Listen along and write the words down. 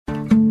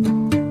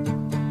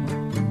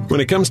When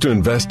it comes to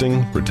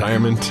investing,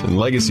 retirement, and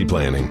legacy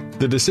planning,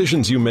 the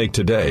decisions you make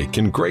today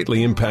can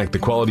greatly impact the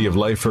quality of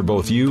life for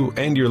both you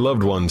and your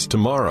loved ones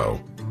tomorrow.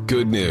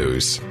 Good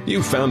news.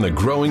 You found the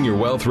Growing Your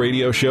Wealth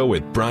radio show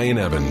with Brian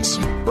Evans.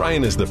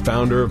 Brian is the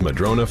founder of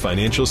Madrona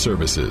Financial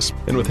Services,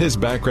 and with his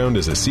background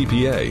as a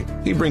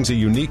CPA, he brings a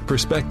unique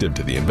perspective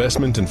to the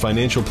investment and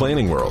financial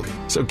planning world.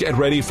 So get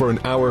ready for an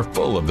hour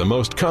full of the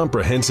most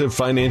comprehensive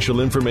financial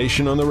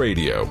information on the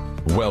radio.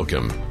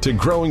 Welcome to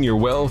Growing Your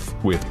Wealth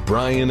with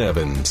Brian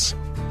Evans.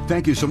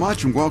 Thank you so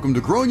much, and welcome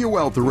to Growing Your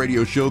Wealth, the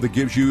radio show that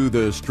gives you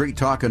the straight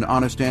talk and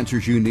honest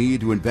answers you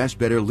need to invest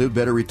better, live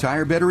better,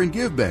 retire better, and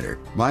give better.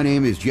 My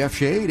name is Jeff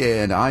Shade,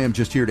 and I am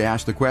just here to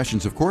ask the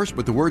questions, of course,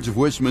 but the words of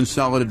wisdom and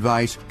solid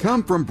advice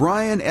come from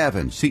Brian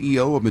Evans,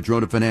 CEO of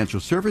Madrona Financial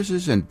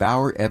Services and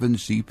Bauer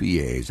Evans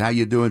CPAs. How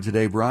you doing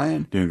today,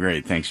 Brian? Doing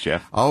great. Thanks,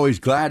 Jeff. Always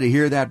glad to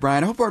hear that,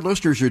 Brian. I hope our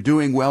listeners are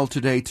doing well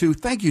today, too.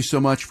 Thank you so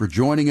much for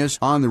joining us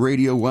on the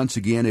radio once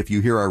again. If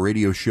you hear our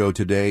radio show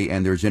today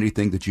and there's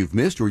anything that you've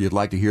missed or you'd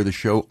like to hear the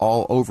show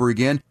all over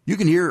again, you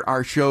can hear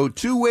our show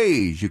two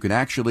ways. You can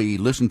actually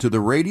listen to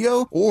the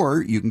radio,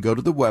 or you can go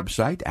to the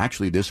website.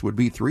 Actually, this would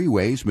be three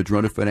ways: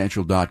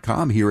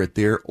 MadronaFinancial.com, hear it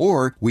there,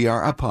 or we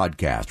are a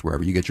podcast.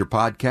 Wherever you get your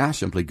podcast,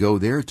 simply go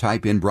there,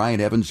 type in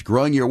Brian Evans,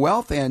 Growing Your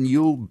Wealth, and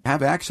you'll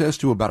have access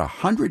to about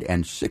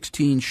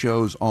 116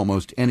 shows,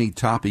 almost any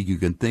topic you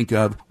can think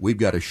of. We've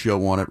got a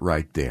show on it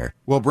right there.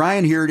 Well,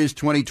 Brian, here it is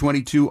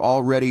 2022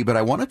 already, but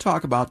I want to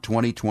talk about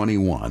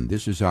 2021.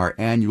 This is our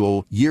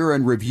annual year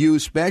in review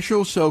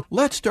special. So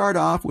let's start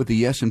off with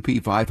the S&P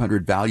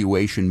 500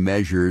 valuation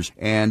measures,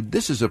 and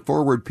this is a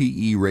forward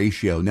PE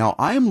ratio. Now,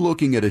 I'm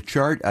looking at a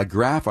chart, a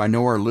graph. I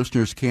know our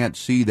listeners can't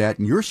see that,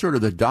 and you're sort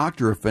of the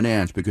doctor of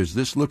finance because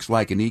this looks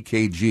like an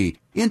EKG.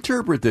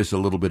 Interpret this a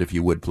little bit, if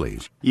you would,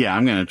 please. Yeah,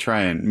 I'm going to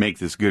try and make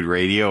this good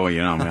radio. You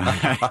know,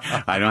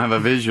 I don't have a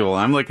visual.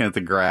 I'm looking at the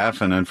graph,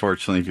 and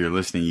unfortunately, if you're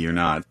listening, you're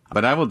not.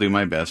 But I will do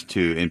my best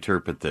to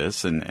interpret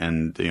this,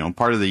 and you know,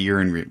 part of the year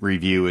in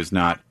review is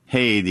not,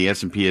 hey, the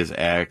S&P is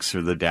X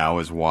or the Dow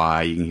is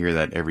Y. You can hear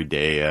that every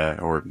day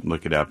or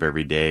look it up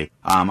every day.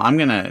 I'm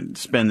going to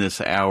spend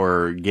this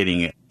hour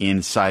getting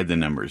inside the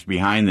numbers,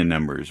 behind the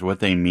numbers, what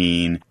they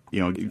mean, you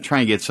know, try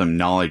and get some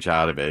knowledge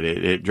out of it.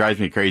 It drives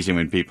me crazy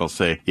when people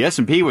say, the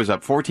S&P was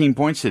up 14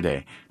 points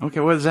today. Okay,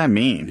 what does that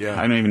mean? Yeah.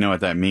 I don't even know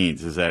what that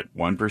means. Is that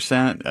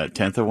 1%, a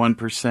tenth of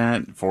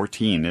 1%,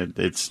 14?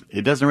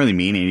 It doesn't really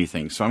mean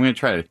anything. So I'm going to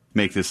try to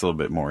make this a little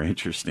bit more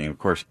interesting, of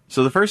course.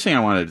 So the first thing I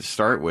wanted to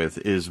start with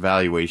is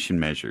valuation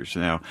measures.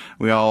 Now,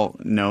 we all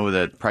know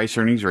that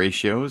price-earnings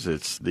ratios,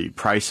 it's the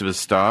price of a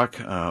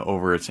stock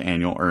over its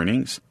annual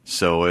earnings.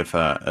 So if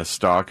a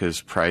stock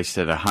is priced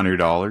at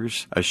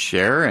 $100 a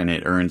share and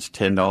it earns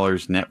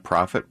 $10 net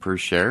profit per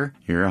share,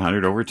 you're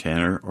 100 over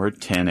 10 or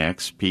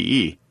 10x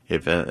PE.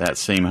 If that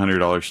same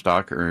 $100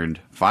 stock earned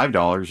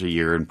 $5 a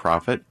year in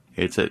profit,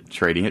 it's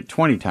trading at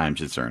 20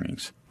 times its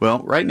earnings. Well,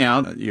 right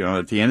now, you know,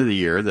 at the end of the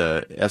year,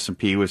 the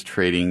S&P was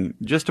trading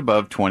just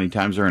above 20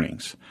 times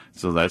earnings.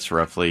 So that's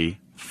roughly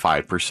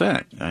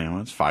 5%. You know,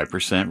 it's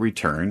 5%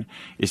 return.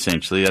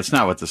 Essentially, that's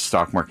not what the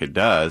stock market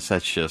does.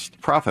 That's just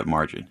profit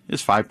margin.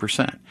 It's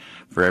 5%.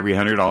 For every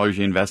 $100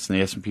 you invest in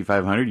the S&P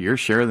 500, your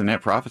share of the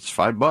net profit is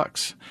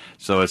 $5.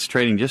 So it's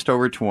trading just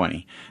over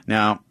 20.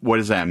 Now, what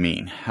does that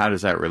mean? How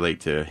does that relate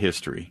to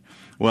history?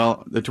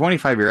 Well, the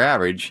 25-year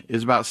average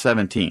is about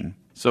 17.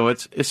 So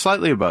it's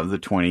slightly above the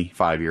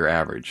 25-year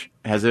average.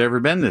 Has it ever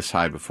been this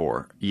high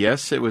before?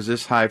 Yes, it was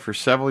this high for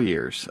several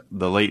years,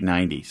 the late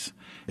 90s.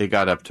 It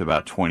got up to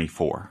about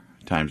 24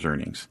 times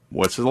earnings.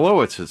 What's the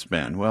lowest it's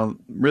been? Well,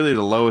 really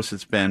the lowest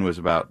it's been was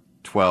about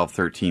 12,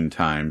 13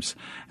 times,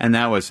 and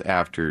that was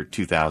after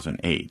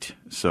 2008.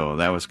 So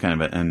that was kind of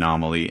an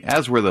anomaly,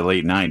 as were the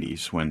late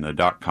 90s when the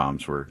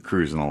dot-coms were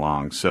cruising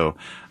along. So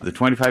the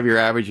 25-year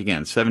average,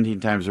 again, 17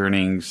 times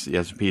earnings, the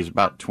S&P is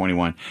about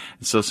 21.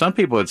 So some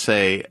people would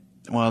say,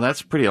 well,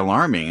 that's pretty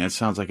alarming. It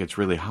sounds like it's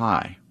really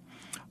high.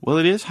 Well,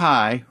 it is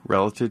high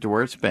relative to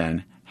where it's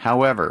been.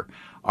 However,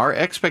 our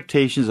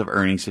expectations of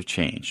earnings have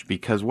changed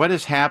because what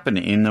has happened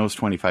in those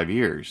 25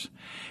 years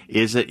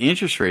is that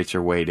interest rates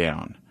are way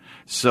down.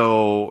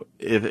 So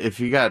if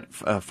you got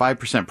a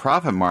 5%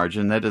 profit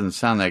margin, that doesn't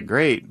sound that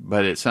great,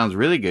 but it sounds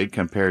really good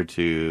compared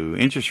to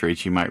interest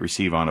rates you might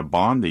receive on a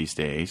bond these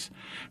days.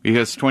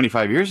 Because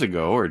 25 years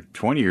ago or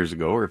 20 years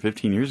ago or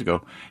 15 years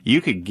ago,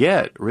 you could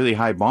get really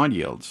high bond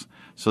yields.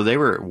 So they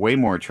were way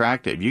more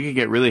attractive. You could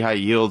get really high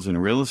yields in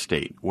real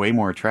estate, way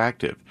more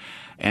attractive.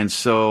 And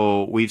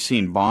so we've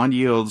seen bond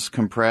yields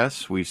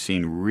compress. We've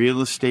seen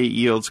real estate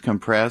yields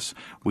compress.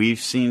 We've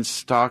seen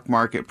stock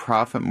market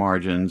profit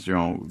margins, you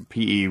know,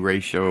 PE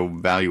ratio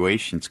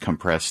valuations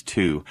compress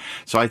too.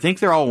 So I think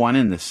they're all one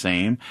and the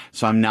same.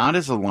 So I'm not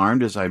as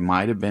alarmed as I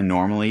might have been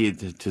normally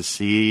to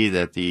see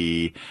that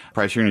the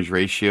price earnings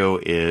ratio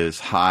is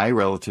high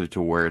relative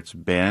to where it's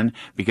been,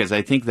 because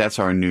I think that's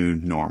our new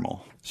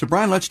normal. So,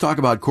 Brian, let's talk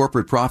about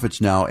corporate profits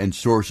now and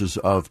sources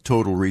of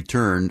total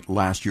return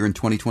last year in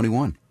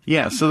 2021.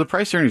 Yeah, so the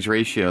price-earnings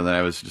ratio that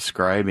I was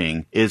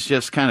describing is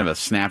just kind of a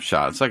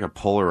snapshot. It's like a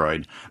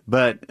Polaroid.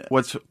 But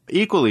what's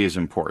equally as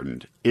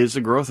important is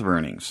the growth of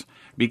earnings.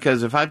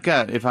 Because if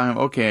I'm,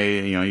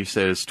 okay, you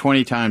said it's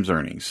 20 times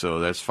earnings, so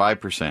that's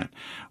 5%.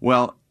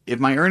 Well, if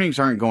my earnings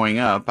aren't going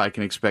up, I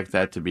can expect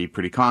that to be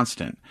pretty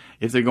constant.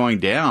 If they're going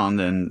down,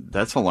 then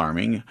that's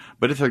alarming.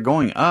 But if they're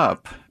going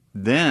up,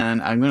 then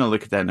I'm going to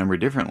look at that number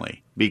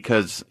differently.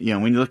 Because,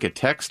 when you look at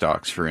tech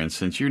stocks, for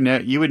instance,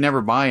 you would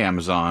never buy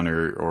Amazon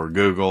or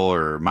Google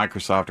or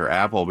Microsoft or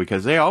Apple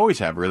because they always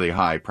have really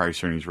high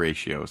price-earnings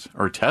ratios,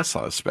 or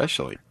Tesla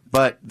especially.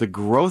 But the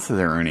growth of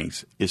their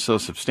earnings is so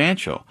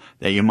substantial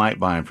that you might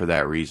buy them for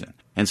that reason.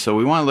 And so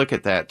we want to look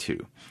at that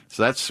too.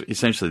 So that's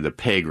essentially the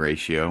PEG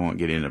ratio. I won't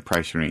get into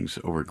price earnings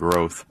over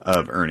growth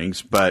of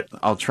earnings, but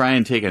I'll try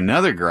and take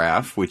another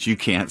graph, which you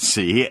can't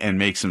see, and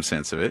make some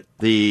sense of it.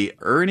 The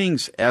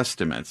earnings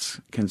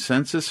estimates,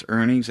 consensus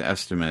earnings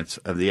estimates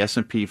of the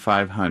S&P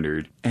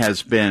 500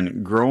 has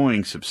been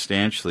growing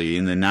substantially.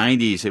 In the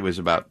 90s, it was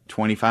about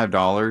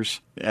 $25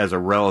 as a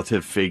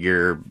relative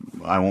figure.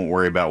 I won't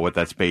worry about what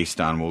that's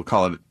based on. We'll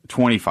call it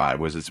 25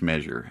 was its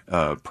measure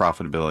of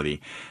profitability.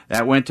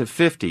 That went to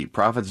 50.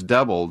 Profits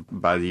doubled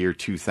by the year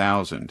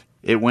 2000.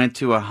 It went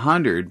to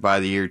 100 by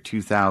the year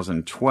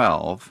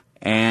 2012,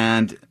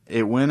 and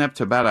it went up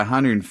to about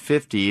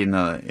 150 in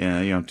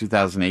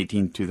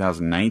 2018,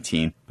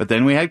 2019. But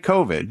then we had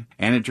COVID,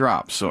 and it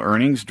dropped. So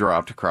earnings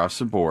dropped across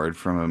the board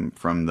from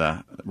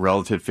the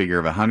relative figure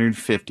of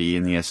 150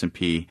 in the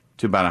S&P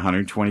to about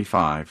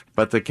 125.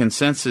 But the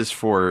consensus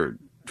for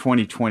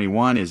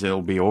 2021 is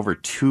it'll be over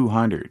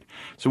 200.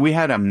 So we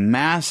had a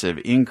massive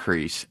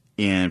increase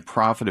in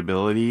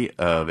profitability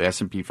of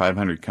S&P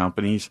 500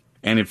 companies.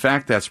 And in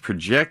fact, that's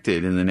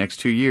projected in the next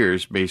 2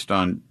 years based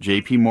on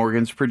JP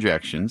Morgan's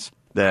projections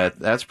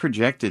that's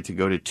projected to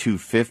go to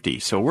 250.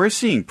 So we're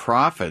seeing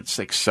profits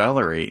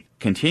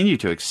continue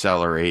to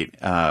accelerate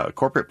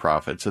corporate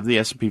profits of the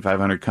S&P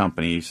 500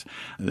 companies.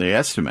 The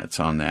estimates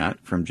on that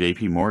from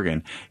JP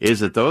Morgan is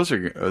that those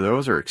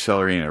are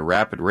accelerating at a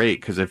rapid rate,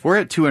 because if we're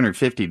at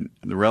 250,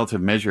 the relative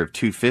measure of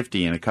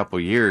 250 in a couple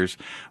of years,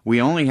 we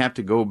only have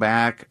to go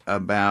back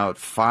about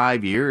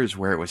 5 years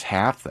where it was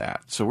half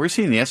that. So we're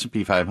seeing the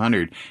S&P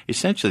 500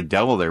 essentially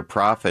double their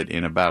profit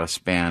in about a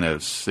span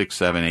of 6,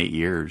 7, 8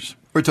 years.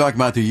 We're talking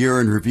about the year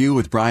in review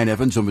with Brian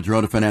Evans of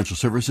Madrona Financial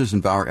Services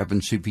and Bauer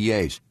Evans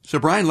CPAs. So,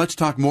 Brian, let's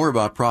talk more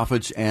about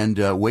profits and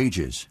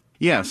wages.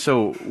 Yeah,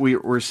 so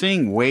we're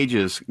seeing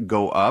wages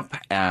go up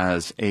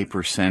as a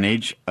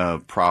percentage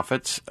of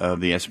profits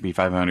of the S&P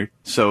 500.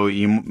 So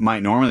you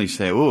might normally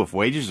say, if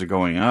wages are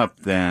going up,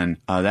 then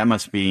that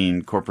must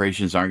mean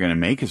corporations aren't going to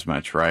make as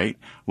much, right?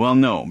 Well,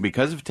 no,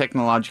 because of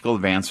technological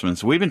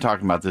advancements. We've been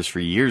talking about this for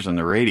years on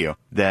the radio,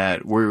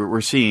 that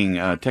we're seeing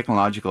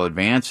technological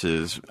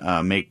advances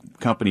make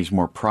companies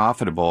more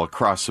profitable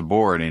across the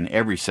board in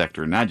every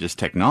sector, not just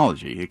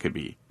technology. It could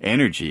be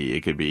energy,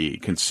 it could be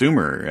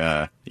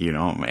consumer,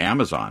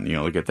 Amazon,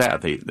 look at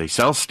that. They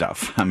sell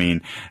stuff.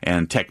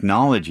 And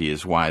technology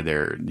is why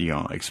they're,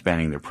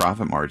 expanding their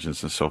profit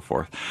margins and so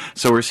forth.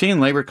 So we're seeing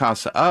labor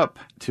costs up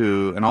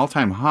to an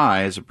all-time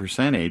high as a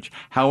percentage.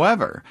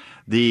 However,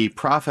 the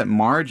profit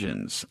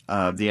margins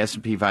of the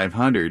S&P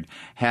 500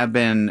 have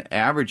been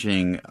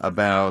averaging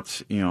about,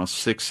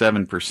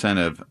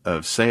 6-7%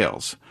 of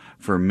sales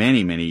for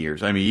many, many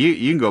years.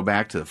 You can go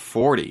back to the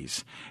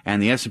 40s,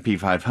 and the S&P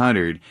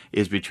 500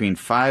 is between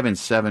 5 and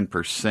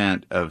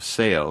 7% of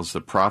sales.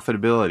 The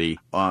profitability,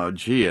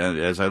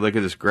 as I look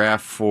at this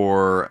graph,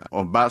 for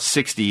about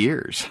 60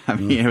 years.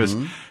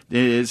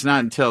 It's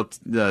not until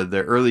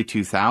the early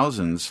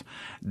 2000s,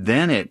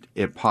 then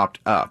it popped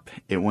up.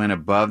 It went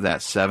above that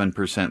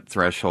 7%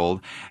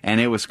 threshold, and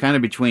it was kind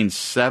of between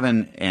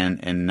 7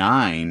 and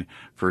 9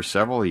 for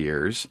several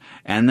years.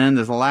 And then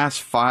the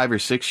last 5 or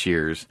 6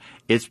 years,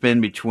 it's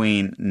been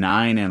between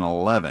 9 and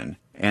 11.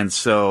 And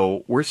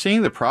so we're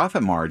seeing the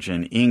profit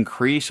margin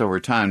increase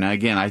over time. Now,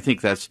 again, I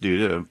think that's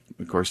due to,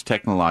 of course,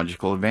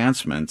 technological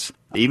advancements.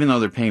 Even though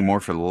they're paying more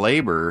for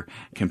labor,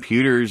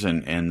 computers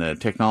and the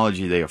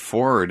technology they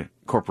afford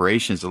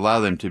corporations allow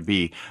them to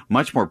be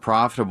much more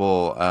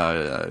profitable,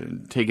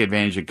 take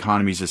advantage of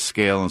economies of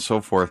scale and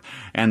so forth.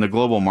 And the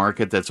global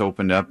market that's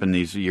opened up in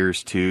these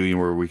years too,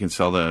 where we can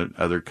sell to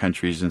other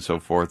countries and so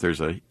forth.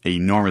 There's an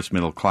enormous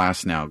middle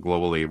class now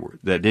globally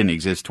that didn't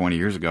exist 20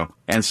 years ago.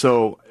 And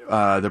so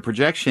the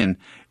projection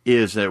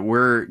is that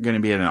we're going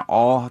to be at an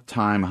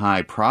all-time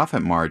high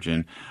profit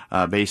margin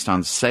based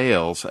on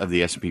sales of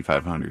the S&P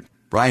 500.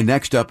 Brian,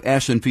 next up,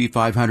 S&P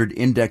 500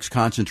 index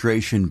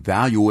concentration,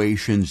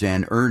 valuations,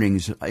 and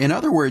earnings. In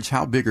other words,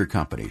 how big are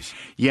companies?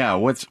 Yeah,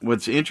 what's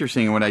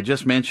interesting, and what I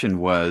just mentioned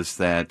was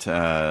that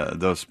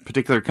those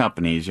particular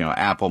companies,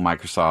 Apple,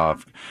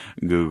 Microsoft,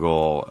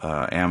 Google,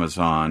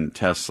 Amazon,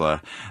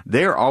 Tesla,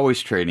 they're always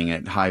trading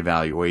at high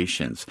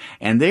valuations.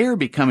 And they are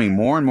becoming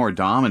more and more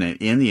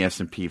dominant in the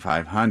S&P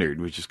 500,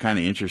 which is kind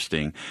of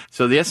interesting.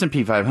 So the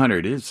S&P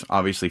 500 is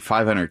obviously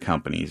 500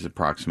 companies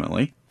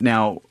approximately.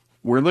 Now,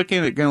 we're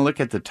going to look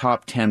at the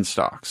top 10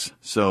 stocks.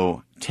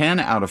 So 10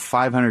 out of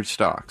 500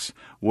 stocks,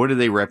 what do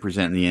they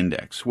represent in the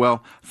index?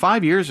 Well,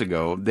 5 years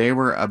ago, they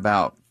were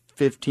about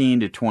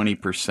 15 to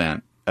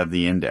 20% of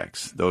the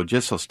index, though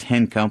just those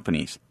 10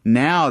 companies.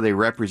 Now they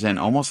represent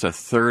almost a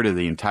third of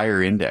the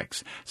entire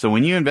index. So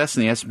when you invest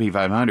in the S&P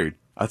 500,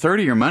 a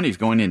third of your money is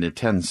going into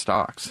 10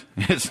 stocks.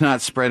 It's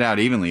not spread out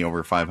evenly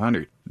over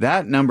 500.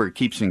 That number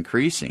keeps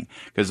increasing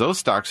because those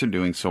stocks are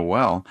doing so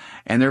well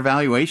and their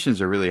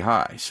valuations are really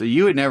high. So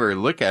you would never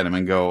look at them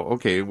and go,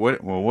 okay,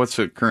 what's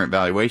the current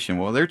valuation?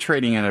 Well, they're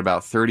trading at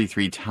about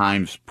 33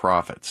 times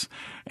profits.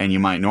 And you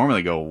might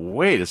normally go,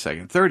 wait a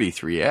second,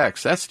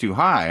 33x, that's too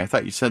high. I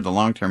thought you said the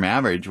long-term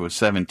average was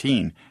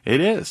 17.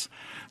 It is.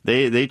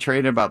 They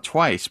trade about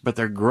twice, but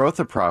their growth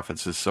of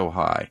profits is so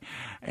high.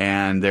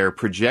 And their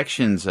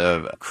projections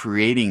of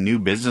creating new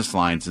business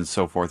lines and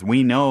so forth,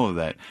 we know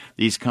that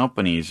these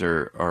companies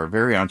are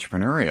very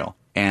entrepreneurial.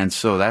 And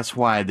so that's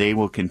why they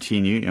will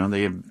continue,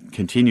 they have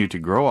continued to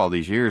grow all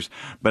these years.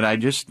 But I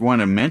just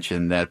want to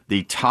mention that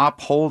the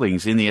top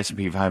holdings in the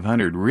S&P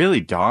 500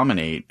 really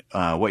dominate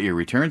what your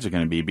returns are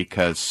going to be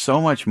because so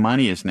much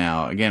money is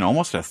now, again,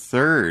 almost a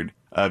third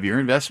of your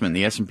investment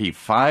in the S&P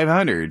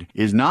 500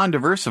 is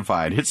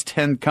non-diversified. It's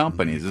 10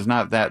 companies. It's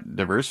not that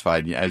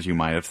diversified as you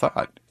might have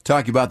thought.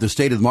 Talking about the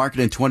state of the market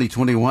in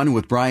 2021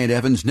 with Brian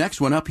Evans.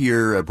 Next one up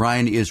here,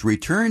 Brian, is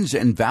returns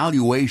and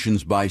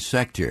valuations by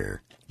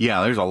sector.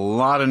 Yeah, there's a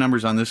lot of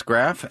numbers on this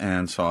graph,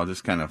 and so I'll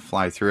just kind of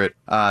fly through it.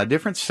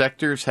 Different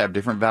sectors have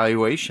different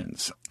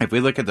valuations. If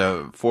we look at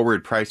the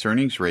forward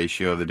price-earnings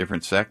ratio of the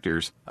different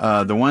sectors,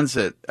 the ones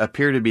that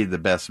appear to be the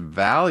best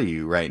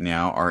value right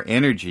now are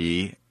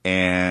energy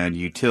and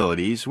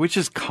utilities, which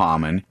is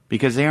common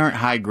because they aren't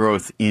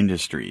high-growth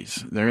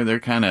industries. They're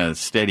kind of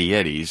steady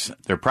eddies.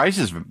 Their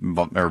prices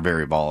are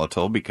very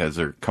volatile because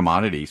they're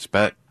commodities,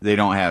 but they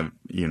don't have,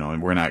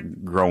 we're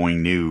not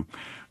growing new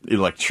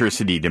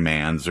electricity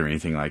demands or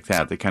anything like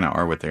that. They kind of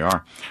are what they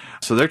are.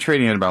 So they're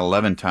trading at about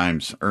 11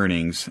 times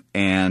earnings,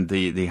 and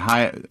the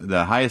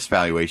highest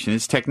valuation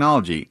is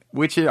technology,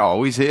 which it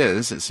always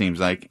is, it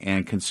seems like,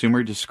 and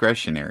consumer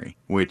discretionary,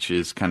 which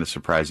is kind of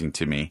surprising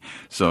to me.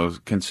 So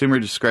consumer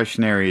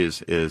discretionary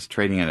is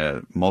trading at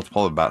a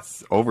multiple of about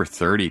over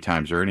 30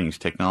 times earnings.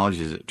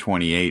 Technology is at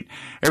 28.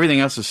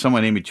 Everything else is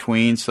somewhat in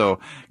between. So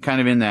kind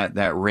of in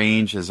that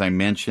range, as I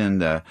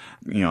mentioned, the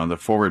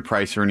forward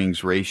price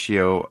earnings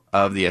ratio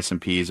of the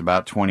S&P is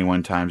about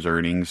 21 times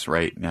earnings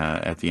right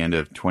at the end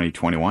of 2021.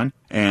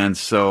 And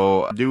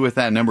so do with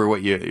that number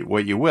what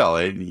you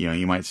will.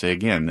 You might say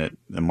again that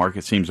the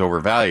market seems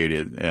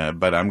overvalued,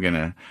 but I'm going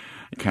to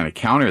kind of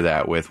counter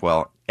that with,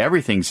 well,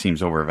 everything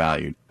seems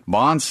overvalued.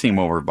 Bonds seem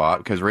overbought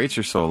because rates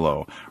are so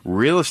low.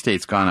 Real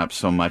estate's gone up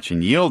so much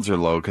and yields are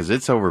low because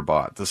it's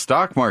overbought. The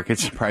stock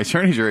market's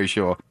price-earnings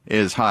ratio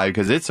is high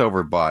because it's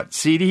overbought.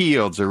 CD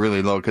yields are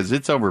really low because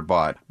it's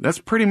overbought. That's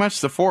pretty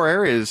much the four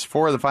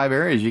of the five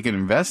areas you can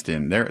invest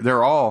in.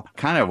 They're all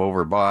kind of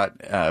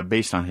overbought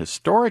based on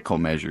historical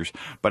measures,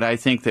 but I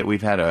think that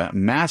we've had a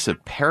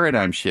massive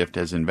paradigm shift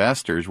as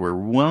investors. We're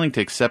willing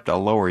to accept a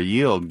lower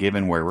yield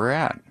given where we're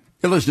at.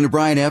 You're listening to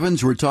Brian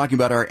Evans. We're talking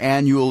about our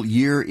annual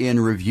Year in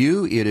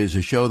Review. It is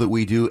a show that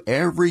we do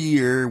every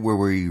year where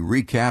we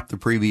recap the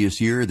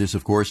previous year. This,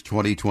 of course,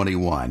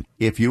 2021.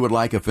 If you would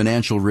like a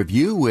financial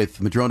review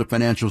with Madrona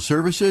Financial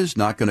Services,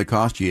 not going to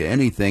cost you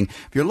anything.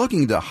 If you're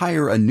looking to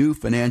hire a new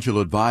financial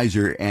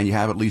advisor and you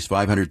have at least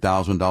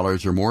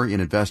 $500,000 or more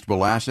in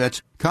investable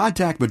assets,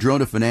 contact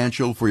Madrona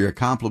Financial for your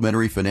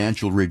complimentary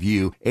financial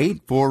review.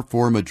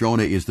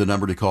 844-MADRONA is the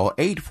number to call.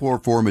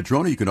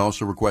 844-MADRONA. You can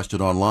also request it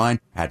online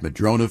at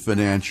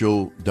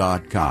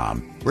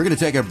madronafinancial.com. We're going to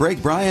take a break.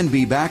 Brian,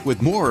 be back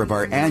with more of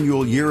our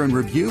annual Year in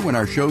Review when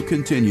our show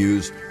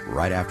continues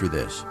right after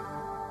this.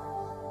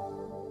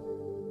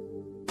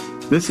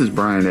 This is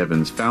Brian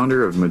Evans,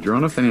 founder of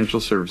Madrona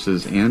Financial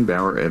Services and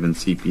Bauer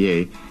Evans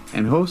CPA,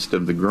 and host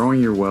of the Growing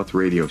Your Wealth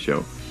radio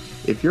show.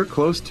 If you're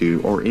close to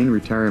or in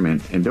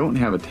retirement and don't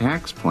have a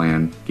tax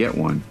plan, get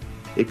one.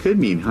 It could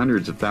mean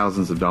hundreds of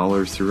thousands of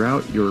dollars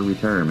throughout your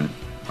retirement.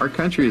 Our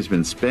country has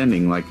been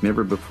spending like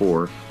never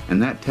before,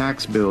 and that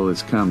tax bill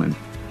is coming.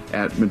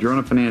 At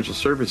Madrona Financial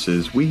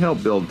Services, we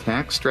help build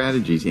tax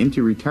strategies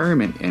into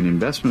retirement and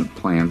investment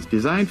plans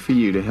designed for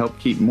you to help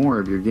keep more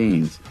of your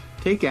gains.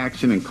 Take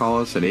action and call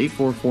us at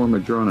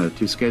 844-MADRONA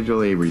to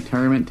schedule a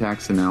retirement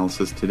tax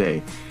analysis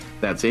today.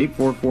 That's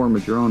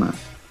 844-MADRONA.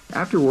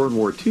 After World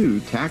War II,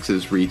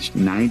 taxes reached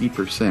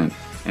 90%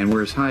 and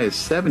were as high as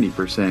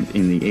 70%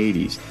 in the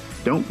 80s.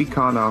 Don't be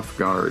caught off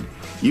guard.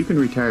 You can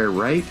retire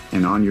right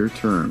and on your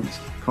terms.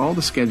 Call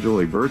to schedule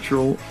a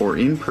virtual or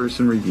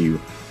in-person review.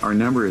 Our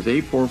number is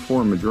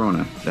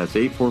 844-MADRONA. That's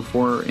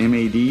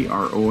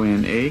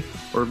 844-MADRONA,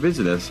 or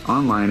visit us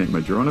online at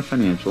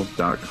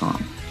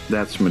madronafinancial.com.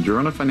 That's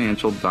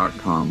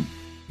madronafinancial.com.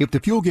 If the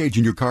fuel gauge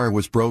in your car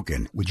was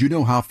broken, would you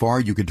know how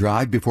far you could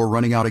drive before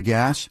running out of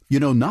gas? You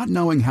know, not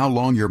knowing how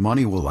long your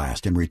money will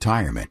last in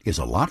retirement is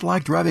a lot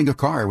like driving a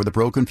car with a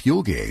broken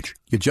fuel gauge.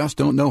 You just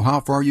don't know how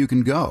far you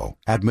can go.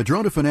 At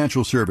Madrona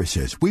Financial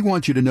Services, we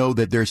want you to know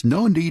that there's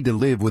no need to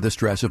live with the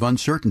stress of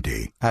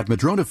uncertainty. At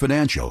Madrona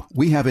Financial,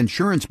 we have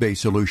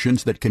insurance-based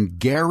solutions that can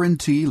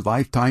guarantee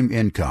lifetime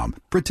income,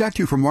 protect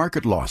you from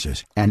market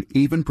losses, and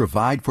even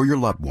provide for your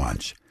loved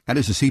ones. And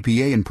as a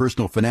CPA and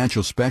personal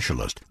financial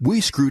specialist,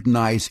 we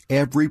scrutinize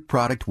every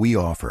product we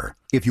offer.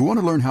 If you want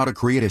to learn how to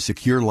create a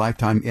secure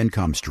lifetime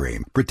income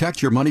stream,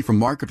 protect your money from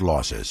market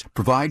losses,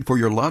 provide for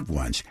your loved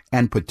ones,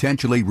 and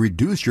potentially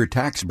reduce your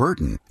tax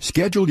burden,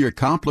 schedule your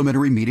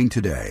complimentary meeting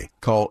today.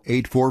 Call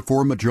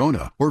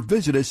 844-MADRONA or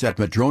visit us at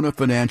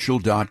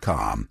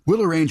madronafinancial.com.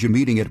 We'll arrange a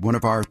meeting at one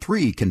of our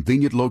 3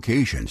 convenient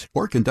locations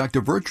or conduct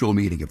a virtual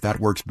meeting if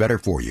that works better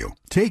for you.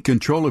 Take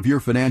control of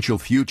your financial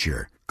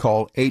future.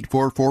 Call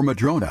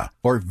 844-MADRONA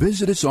or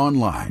visit us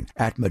online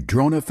at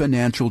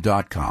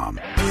madronafinancial.com.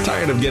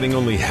 Tired of getting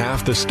only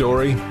half the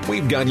story?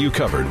 We've got you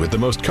covered with the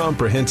most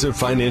comprehensive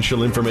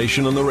financial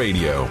information on the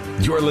radio.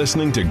 You're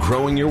listening to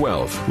Growing Your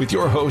Wealth with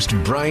your host,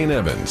 Brian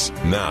Evans.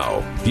 Now,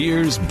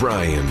 here's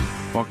Brian.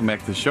 Welcome back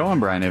to the show. I'm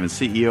Brian Evans,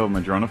 CEO of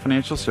Madrona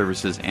Financial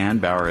Services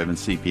and Bauer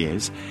Evans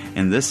CPAs.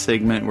 In this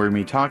segment, we're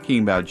going to be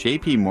talking about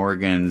J.P.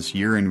 Morgan's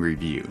year in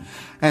review.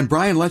 And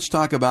Brian, let's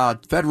talk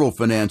about federal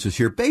finances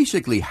here.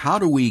 Basically, how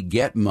do we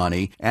get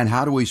money and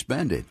how do we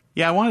spend it?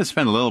 Yeah, I want to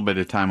spend a little bit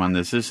of time on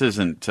this. This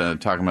isn't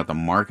talking about the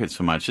market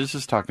so much. This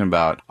is talking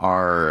about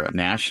our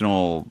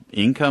national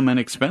income and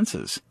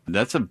expenses.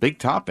 That's a big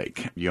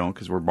topic,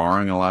 because we're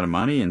borrowing a lot of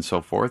money and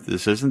so forth.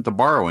 This isn't the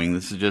borrowing.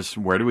 This is just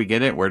where do we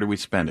get it? Where do we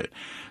spend it?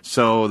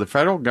 So the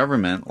federal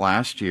government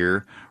last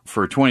year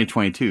for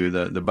 2022,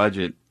 the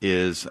budget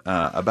is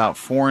about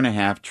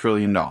 $4.5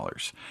 trillion.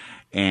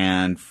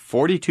 And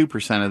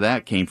 42% of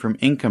that came from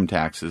income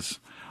taxes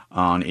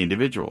on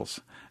individuals.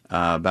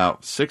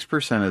 About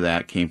 6% of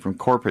that came from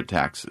corporate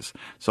taxes.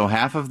 So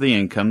half of the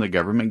income the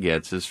government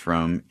gets is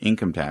from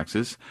income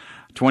taxes.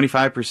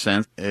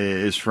 25%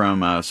 is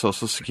from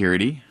Social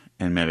Security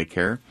and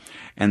Medicare.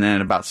 And then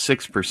about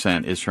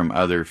 6% is from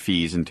other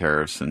fees and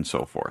tariffs and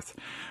so forth.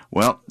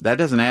 Well, that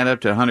doesn't add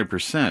up to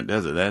 100%,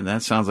 does it?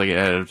 That sounds like it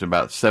added up to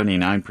about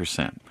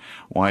 79%.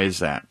 Why is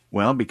that?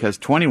 Well, because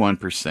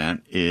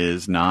 21%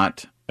 is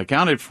not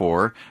accounted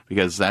for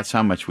because that's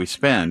how much we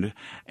spend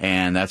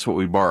and that's what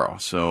we borrow.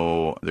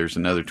 So there's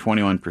another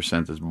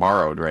 21% that's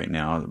borrowed right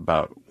now,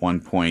 about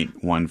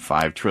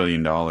 $1.15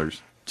 trillion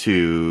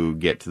to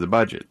get to the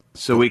budget.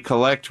 So we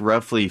collect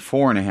roughly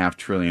 $4.5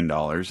 trillion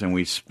and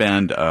we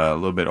spend a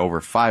little bit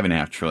over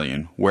 $5.5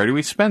 trillion. Where do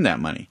we spend that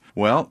money?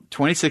 Well,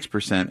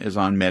 26% is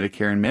on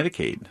Medicare and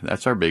Medicaid.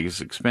 That's our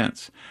biggest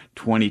expense.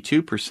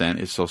 22%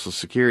 is Social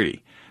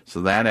Security.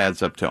 So that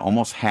adds up to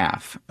almost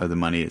half of the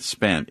money that's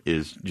spent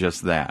is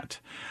just that.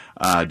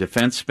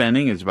 Defense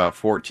spending is about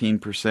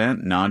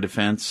 14%,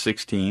 non-defense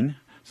 16%,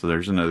 so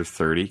there's another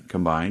 30%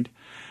 combined.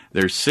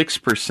 There's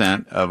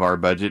 6% of our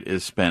budget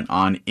is spent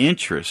on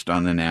interest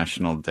on the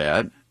national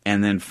debt.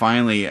 And then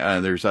finally,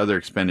 there's other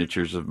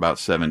expenditures of about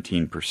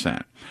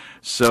 17%.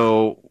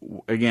 So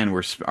again,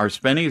 our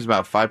spending is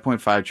about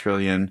 $5.5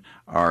 trillion.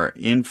 Our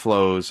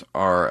inflows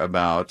are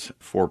about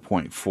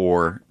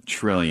 $4.4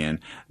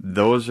 trillion.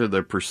 Those are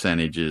the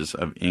percentages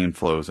of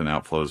inflows and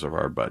outflows of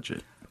our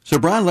budget. So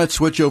Brian, let's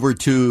switch over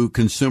to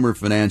consumer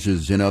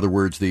finances. In other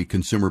words, the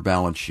consumer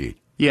balance sheet.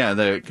 Yeah,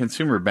 the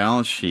consumer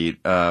balance sheet,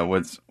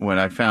 what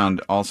I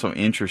found also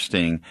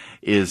interesting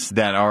is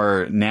that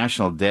our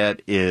national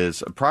debt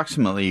is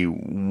approximately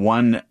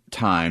 1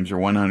 times or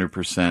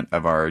 100%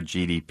 of our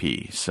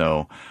GDP.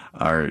 So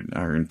our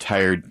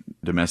entire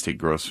domestic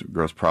gross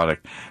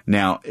product.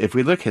 Now, if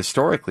we look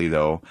historically,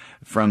 though,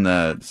 from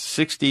the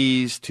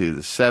 60s to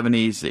the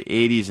 70s, the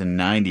 80s, and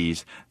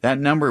 90s, that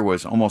number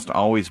was almost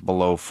always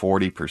below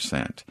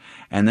 40%.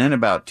 And then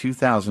about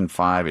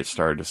 2005, it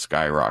started to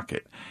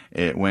skyrocket.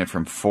 It went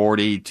from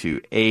 40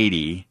 to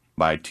 80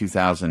 by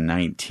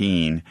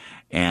 2019,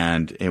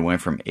 and it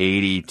went from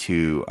 80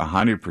 to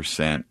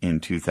 100% in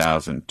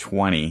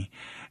 2020.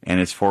 And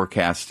it's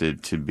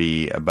forecasted to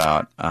be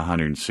about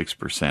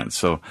 106%.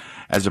 So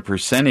as a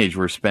percentage,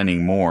 we're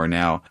spending more.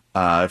 Now,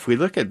 if we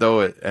look at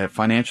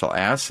financial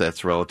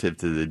assets relative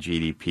to the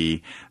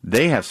GDP,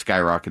 they have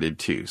skyrocketed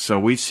too. So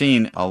we've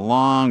seen a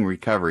long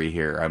recovery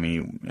here. I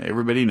mean,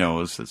 everybody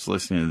knows that's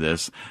listening to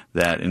this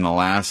that in the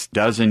last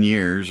dozen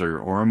years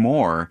or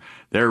more,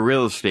 their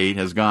real estate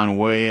has gone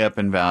way up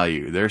in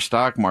value. Their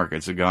stock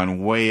markets have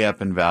gone way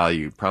up in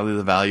value. Probably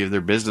the value of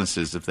their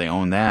businesses if they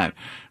own that.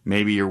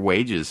 Maybe your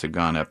wages have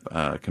gone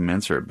up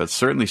commensurate. But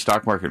certainly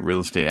stock market real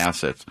estate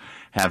assets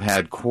have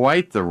had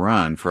quite the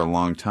run for a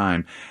long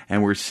time.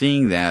 And we're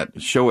seeing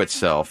that show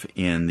itself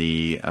in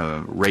the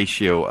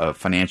ratio of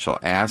financial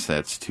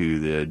assets to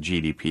the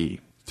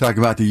GDP. Talk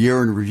about the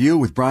year in review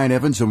with Brian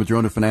Evans of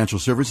Madrona Financial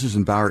Services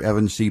and Bauer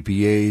Evans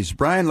CPAs.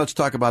 Brian, let's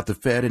talk about the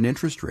Fed and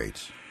interest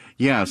rates.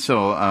 Yeah,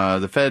 so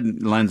the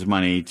Fed lends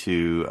money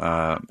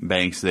to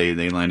banks.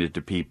 They lend it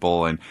to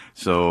people, and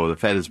so the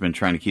Fed has been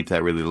trying to keep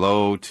that really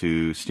low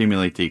to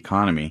stimulate the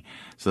economy.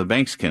 So the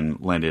banks can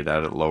lend it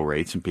out at low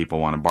rates, and people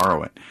want to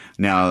borrow it.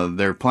 Now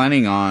they're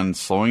planning on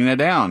slowing that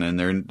down, and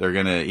they're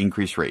going to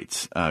increase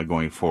rates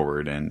going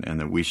forward, and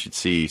that we should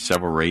see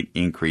several rate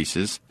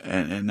increases.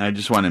 And I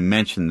just want to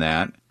mention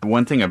that.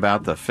 One thing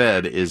about the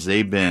Fed is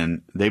they've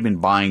been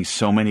buying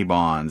so many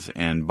bonds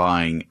and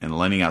buying and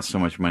lending out so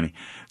much money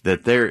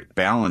that their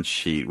balance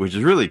sheet, which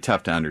is really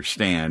tough to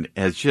understand,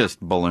 has just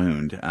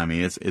ballooned. I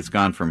mean, it's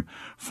gone from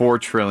 $4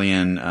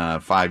 trillion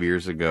 5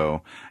 years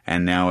ago,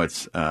 and now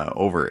it's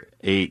over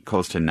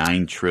close to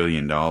 $9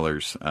 trillion.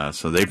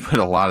 So they put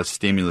a lot of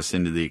stimulus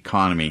into the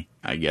economy.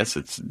 I guess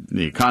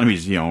the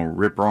economy's,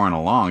 rip-roaring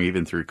along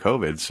even through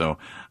COVID. So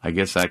I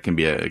guess that can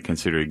be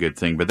considered a good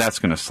thing, but that's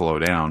going to slow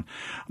down.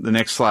 The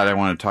next slide I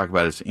want to talk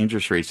about is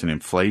interest rates and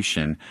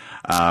inflation.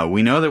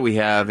 We know that we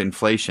have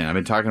inflation. I've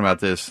been talking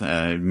about this,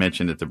 I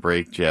mentioned at the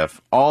break,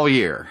 Jeff, all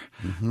year,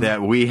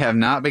 that we have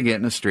not been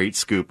getting a straight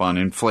scoop on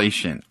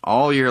inflation.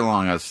 All year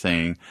long I was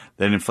saying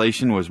that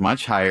inflation was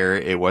much higher.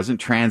 It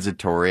wasn't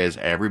transitory, as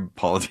every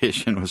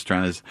politician was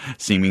trying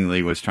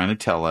to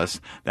tell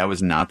us. That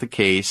was not the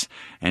case.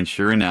 And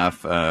sure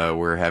enough,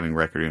 we're having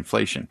record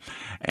inflation.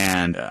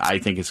 And I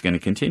think it's going to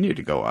continue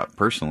to go up,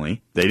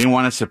 personally. They didn't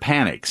want us to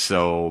panic,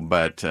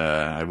 but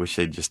I wish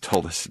they'd just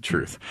told us the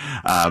truth.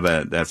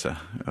 But that's a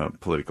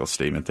political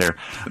statement there.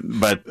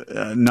 But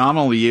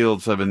nominal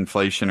yields of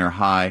inflation are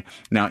high.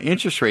 Now,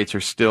 interest rates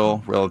are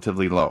still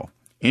relatively low.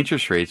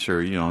 Interest rates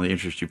are, the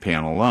interest you pay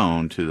on a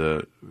loan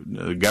to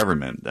the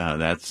government.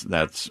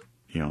 That's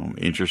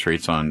interest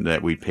rates on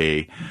that we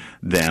pay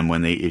them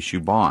when they issue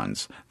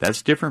bonds.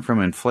 That's different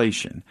from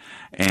inflation.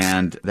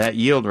 And that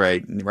yield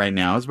right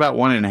now is about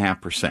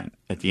 1.5%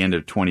 at the end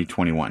of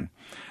 2021,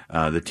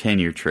 the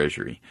 10-year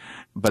Treasury.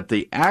 But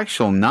the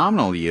actual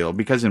nominal yield,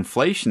 because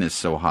inflation is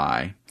so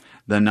high,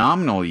 the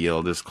nominal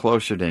yield is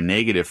closer to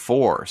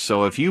 -4.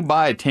 So if you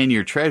buy a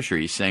 10-year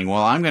Treasury saying,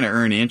 well, I'm going to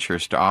earn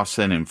interest to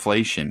offset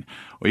inflation,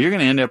 well, you're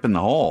going to end up in the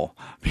hole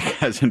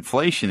because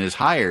inflation is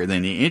higher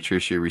than the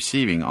interest you're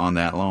receiving on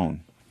that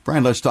loan.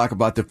 Brian, let's talk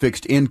about the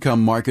fixed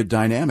income market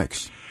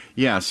dynamics.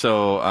 Yeah,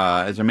 so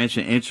as I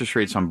mentioned, interest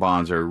rates on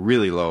bonds are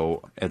really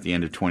low at the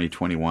end of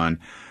 2021.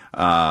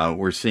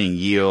 We're seeing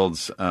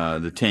yields,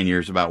 the 10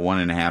 years about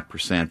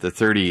 1.5%, the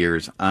 30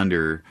 years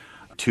under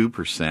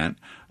 2%.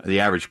 The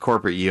average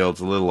corporate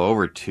yield's a little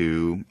over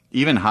 2%.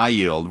 Even high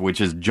yield, which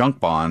is junk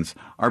bonds,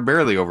 are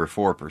barely over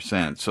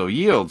 4%. So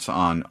yields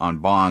on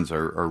bonds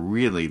are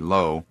really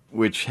low,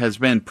 which has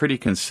been pretty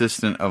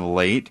consistent of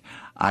late.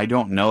 I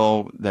don't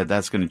know that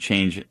that's going to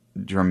change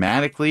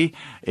dramatically.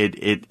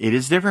 It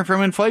is different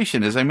from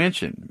inflation, as I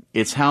mentioned.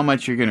 It's how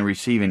much you're going to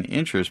receive in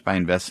interest by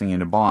investing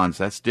into bonds.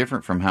 That's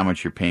different from how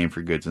much you're paying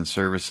for goods and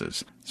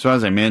services. So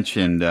as I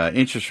mentioned,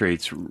 interest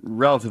rates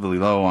relatively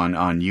low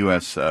on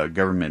U.S.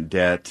 Government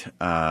debt.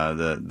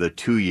 The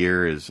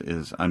 2-year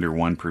is under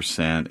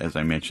 1%. As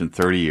I mentioned,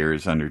 30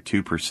 years under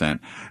 2%.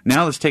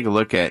 Now let's take a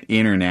look at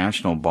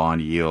international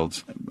bond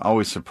yields.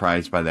 Always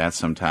surprised by that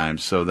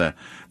sometimes. So the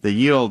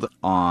yield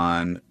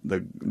on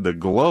the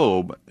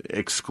globe,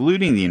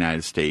 excluding the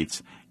United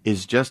States,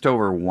 is just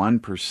over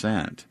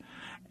 1%.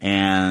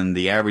 And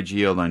the average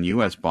yield on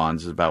U.S.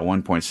 bonds is about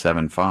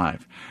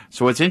 1.75.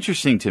 So what's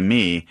interesting to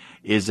me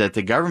is that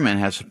the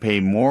government has to pay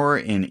more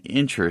in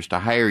interest, a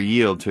higher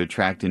yield, to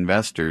attract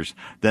investors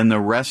than the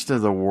rest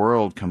of the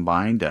world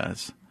combined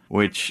does,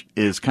 which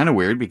is kind of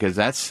weird because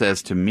that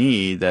says to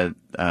me that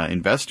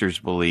investors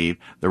believe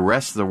the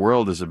rest of the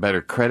world is a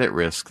better credit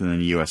risk than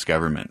the U.S.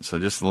 government. So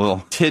just a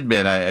little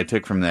tidbit I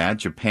took from that.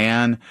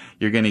 Japan,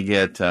 you're going to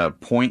get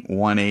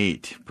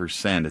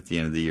 0.18% at the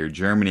end of the year.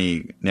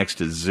 Germany, next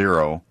to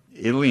 0.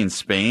 Italy and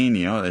Spain,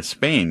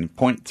 Spain,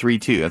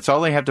 0.32. That's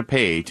all they have to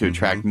pay to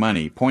attract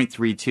money.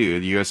 0.32.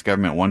 The U.S.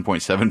 government,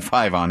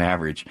 1.75 on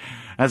average.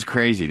 That's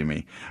crazy to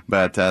me,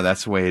 but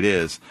that's the way it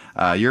is.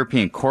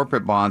 European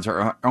corporate bonds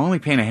are only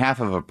paying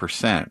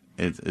 0.5%.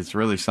 It's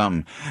really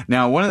something.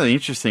 Now, one of the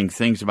interesting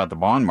things about the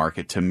bond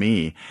market to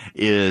me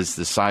is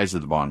the size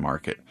of the bond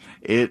market.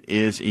 It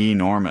is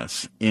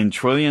enormous. In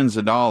trillions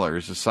of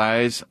dollars, the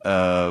size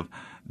of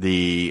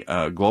the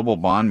global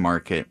bond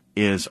market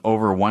is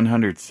over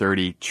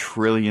 $130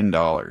 trillion.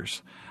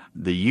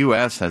 The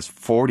U.S. has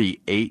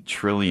 48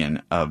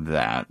 trillion of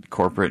that,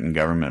 corporate and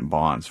government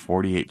bonds,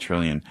 48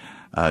 trillion.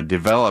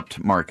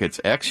 Developed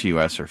markets,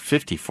 ex-U.S., are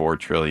 54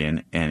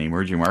 trillion, and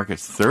emerging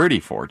markets,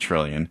 34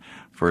 trillion,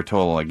 for a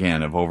total,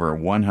 again, of over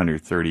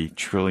 $130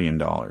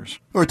 trillion.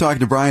 We're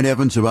talking to Brian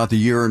Evans about the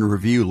year in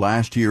review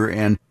last year,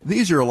 and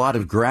these are a lot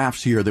of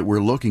graphs here that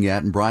we're looking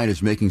at, and Brian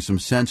is making some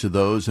sense of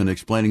those and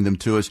explaining them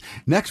to us.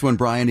 Next one,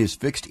 Brian, is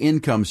fixed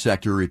income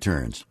sector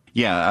returns.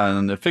 Yeah,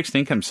 on the fixed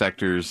income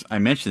sectors, I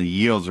mentioned the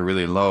yields are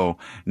really low.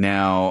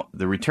 Now,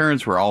 the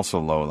returns were also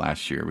low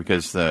last year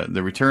because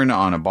the return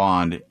on a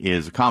bond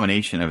is a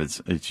combination of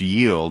its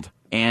yield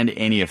and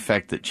any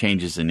effect that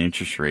changes in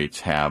interest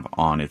rates have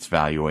on its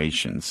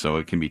valuation. So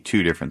it can be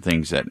two different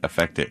things that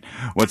affect it.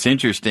 What's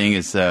interesting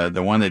is the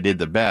one that did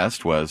the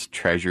best was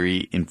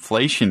Treasury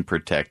inflation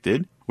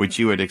protected, which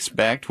you would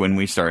expect when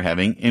we start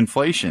having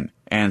inflation.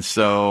 And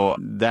so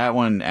that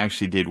one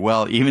actually did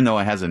well, even though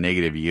it has a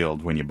negative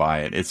yield when you buy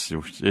it. This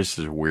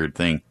is a weird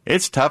thing.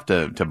 It's tough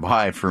to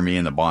buy for me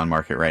in the bond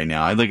market right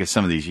now. I look at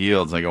some of these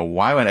yields, I go,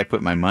 why would I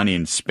put my money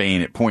in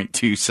Spain at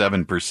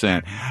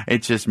 0.27%?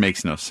 It just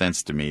makes no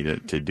sense to me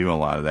to do a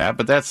lot of that.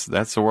 But that's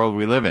the world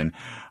we live in.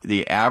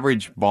 The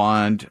average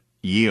bond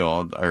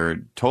yield,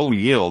 or total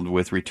yield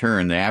with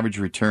return, the average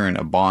return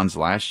of bonds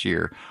last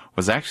year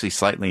was actually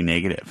slightly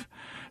negative.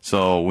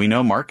 So we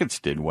know markets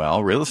did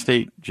well. Real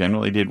estate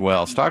generally did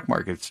well. Stock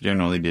markets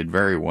generally did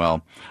very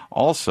well.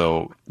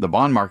 Also, the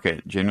bond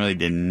market generally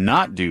did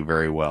not do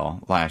very well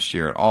last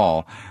year at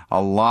all.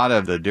 A lot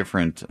of the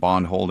different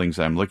bond holdings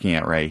I'm looking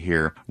at right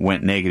here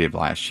went negative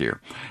last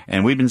year.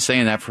 And we've been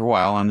saying that for a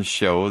while on the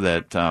show,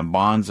 that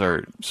bonds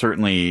are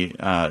certainly,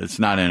 it's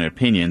not an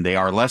opinion, they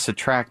are less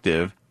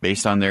attractive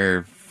based on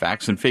their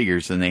facts and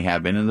figures than they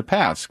have been in the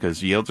past,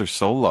 because yields are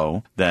so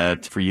low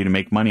that for you to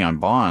make money on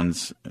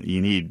bonds,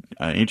 you need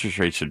interest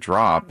rates to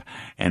drop.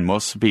 And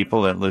most of the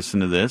people that listen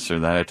to this or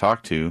that I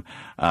talk to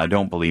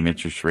don't believe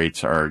interest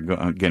rates are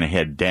going to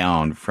head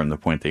down from the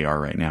point they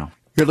are right now.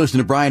 You're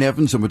listening to Brian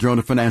Evans of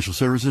Madrona Financial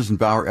Services and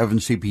Bauer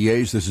Evans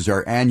CPAs. This is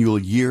our annual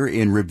Year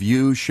in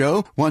Review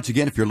show. Once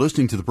again, if you're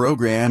listening to the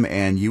program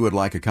and you would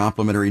like a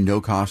complimentary,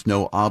 no-cost,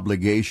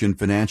 no-obligation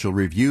financial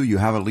review, you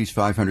have at least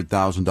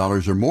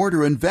 $500,000 or more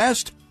to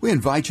invest, we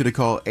invite you to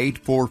call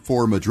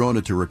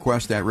 844-MADRONA to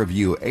request that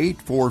review,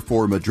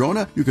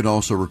 844-MADRONA. You can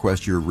also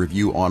request your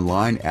review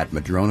online at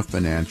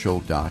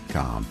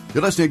MadronaFinancial.com.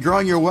 You're listening to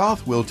Growing Your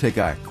Wealth. We'll take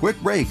a quick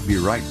break. Be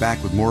right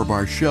back with more of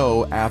our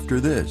show after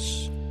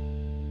this.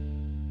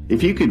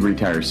 If you could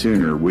retire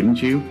sooner,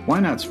 wouldn't you? Why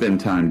not spend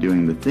time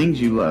doing the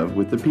things you love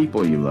with the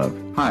people you love?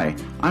 Hi,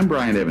 I'm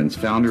Brian Evans,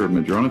 founder of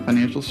Madrona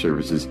Financial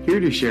Services, here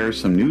to share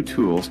some new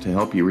tools to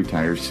help you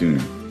retire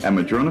sooner. At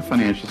Madrona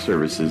Financial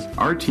Services,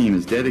 our team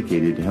is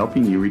dedicated to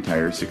helping you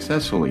retire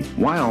successfully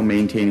while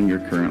maintaining your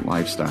current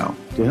lifestyle.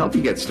 To help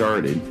you get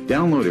started,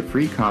 download a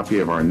free copy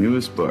of our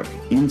newest book,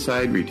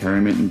 Inside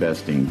Retirement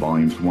Investing,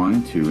 Volumes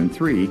 1, 2, and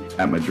 3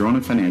 at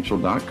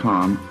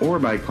MadronaFinancial.com or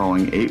by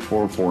calling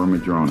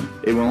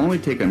 844-MADRONA. It will only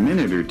take a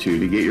minute or two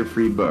to get your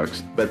free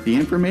books, but the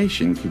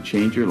information could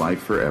change your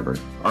life forever.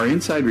 Our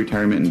Inside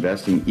Retirement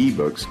Investing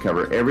ebooks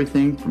cover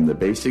everything from the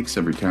basics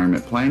of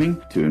retirement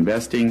planning to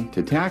investing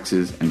to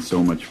taxes and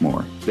so much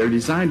more. They're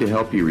designed to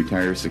help you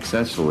retire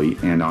successfully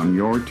and on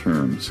your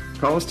terms.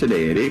 Call us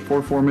today at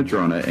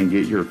 844-MADRONA and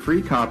get your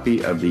free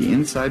copy of the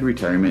Inside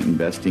Retirement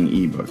Investing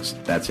ebooks.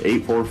 That's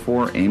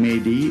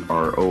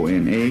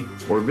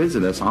 844-MADRONA, or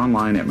visit us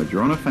online at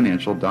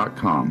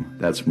MadronaFinancial.com.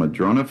 That's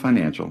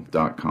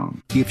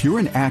MadronaFinancial.com. If you're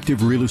an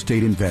active real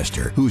estate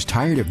investor who's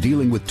tired of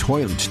dealing with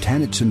toilets,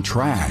 tenants, and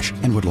trash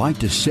and would like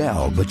to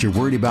sell, but you're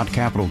worried about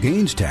capital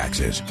gains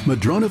taxes,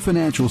 Madrona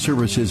Financial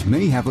Services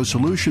may have a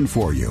solution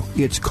for you.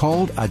 It's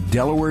called a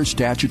Delaware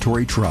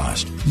Statutory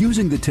Trust.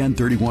 Using the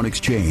 1031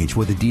 exchange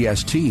with a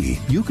DST,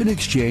 you can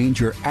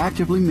exchange your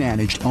actively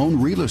managed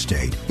owned real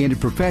estate into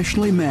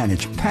professionally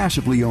managed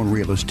passively owned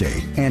real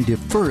estate and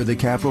defer the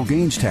capital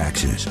gains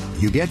taxes.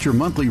 You get your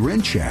monthly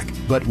rent check,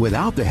 but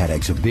without the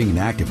headaches of being an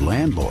active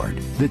landlord.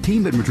 The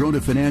team at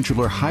Madrona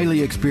Financial are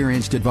highly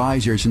experienced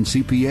advisors and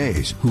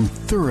CPAs who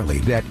thoroughly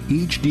vet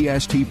each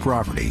DST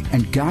property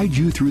and guide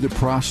you through the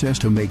process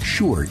to make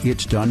sure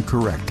it's done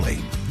correctly.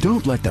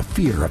 Don't let the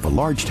fear of a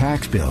large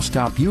tax bill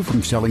stop you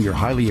from selling your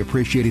highly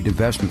appreciated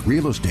investment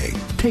real estate.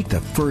 Take the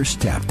first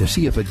step to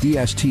see if a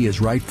DST is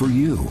right for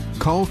you.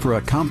 Call for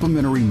a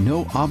complimentary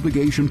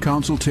no-obligation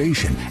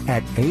consultation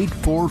at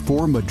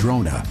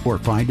 844-MADRONA or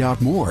find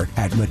out more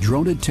at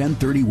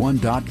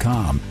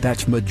Madrona1031.com.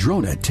 That's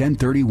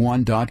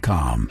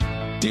Madrona1031.com.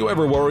 Do you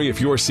ever worry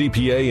if your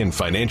CPA and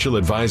financial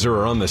advisor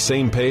are on the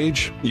same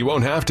page? You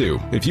won't have to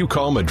if you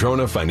call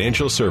Madrona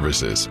Financial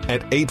Services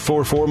at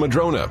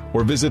 844-MADRONA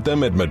or visit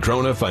them at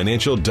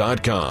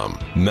MadronaFinancial.com.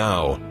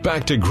 Now,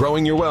 back to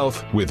Growing Your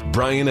Wealth with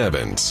Brian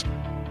Evans.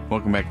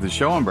 Welcome back to the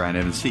show. I'm Brian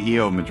Evans,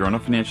 CEO of Madrona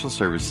Financial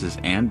Services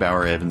and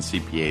Bauer Evans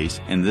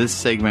CPAs. In this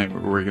segment,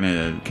 we're going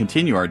to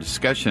continue our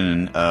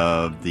discussion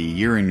of the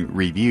year in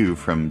review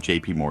from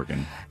J.P.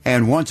 Morgan.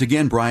 And once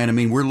again, Brian, I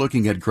mean, we're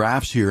looking at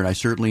graphs here, and I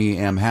certainly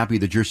am happy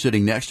that you're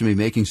sitting next to me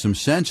making some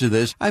sense of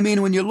this. I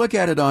mean, when you look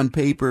at it on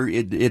paper,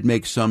 it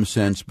makes some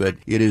sense, but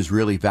it is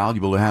really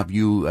valuable to have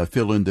you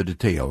fill in the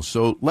details.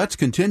 So let's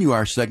continue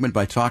our segment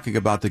by talking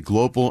about the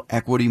global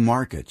equity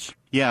markets.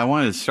 Yeah, I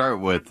wanted to start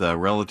with the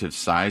relative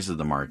size of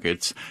the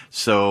markets.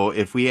 So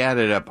if we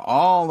added up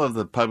all of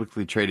the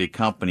publicly traded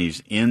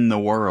companies in the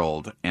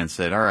world and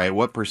said, all right,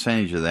 what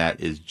percentage of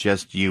that is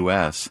just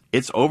U.S.,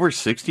 it's over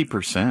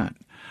 60%.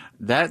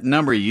 That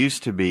number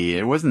used to be,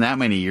 it wasn't that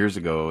many years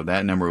ago,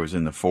 that number was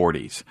in the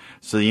 40s.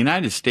 So the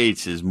United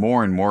States is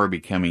more and more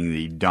becoming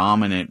the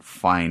dominant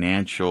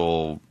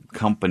financial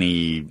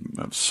company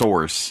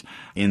source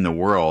in the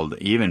world,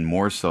 even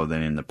more so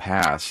than in the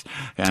past.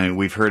 And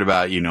we've heard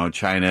about,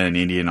 China and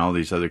India and all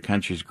these other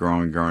countries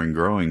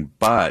growing,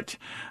 but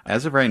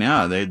as of right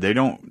now, they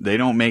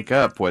don't make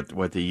up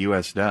what the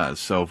U.S. does.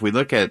 So if we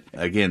look at,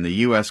 again, the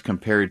U.S.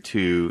 compared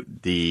to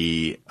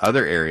the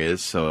other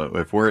areas, so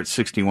if we're at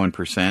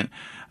 61%,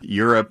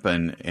 Europe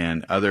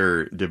and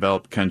other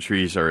developed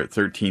countries are at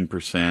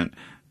 13%.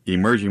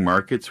 Emerging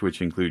markets,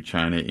 which include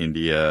China,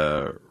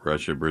 India,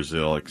 Russia,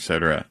 Brazil,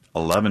 etc.,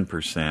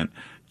 11%.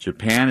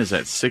 Japan is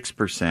at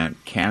 6%.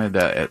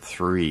 Canada at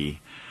 3%.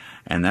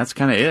 And that's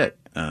kind of it.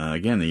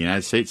 Again, the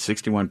United States,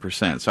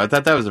 61%. So I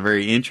thought that was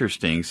very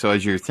interesting. So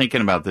as you're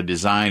thinking about the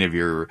design of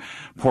your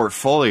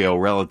portfolio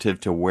relative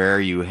to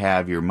where you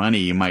have your money,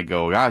 you might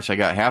go, gosh, I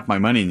got half my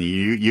money in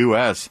the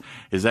U.S.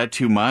 Is that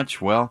too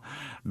much? Well,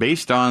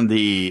 based on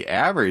the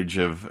average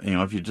of,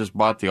 if you just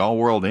bought the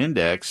all-world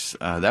index,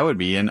 that would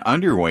be an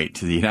underweight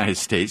to the United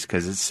States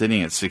because it's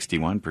sitting at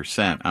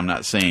 61%. I'm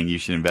not saying you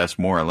should invest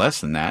more or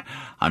less than that.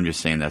 I'm just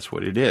saying that's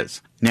what it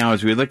is. Now,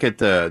 as we look at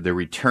the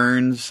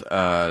returns,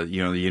 the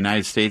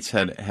United States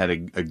had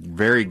a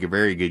very,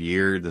 very good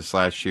year this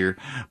last year.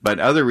 But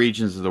other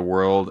regions of the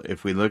world,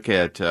 if we look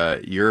at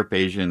Europe,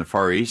 Asia, and the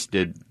Far East,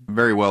 did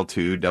very well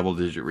too,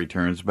 double-digit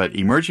returns. But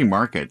emerging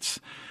markets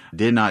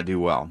did not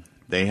do well.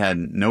 They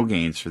had no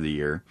gains for the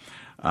year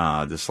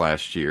this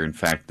last year. In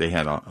fact, they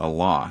had a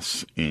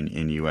loss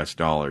in U.S.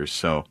 dollars.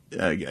 So,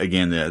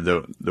 again,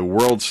 the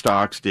world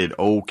stocks did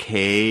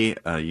okay.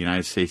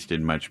 United States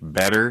did much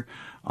better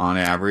on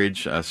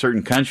average.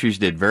 Certain countries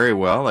did very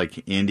well,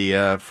 like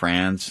India,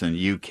 France, and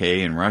UK,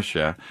 and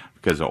Russia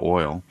because of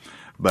oil.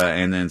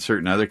 And then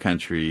certain other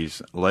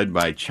countries, led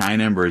by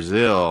China and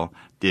Brazil,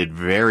 did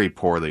very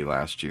poorly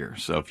last year.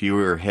 So if you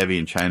were heavy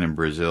in China and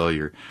Brazil,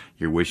 you're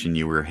wishing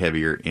you were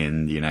heavier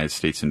in the United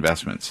States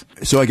investments.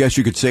 So I guess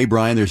you could say,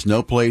 Brian, there's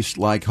no place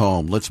like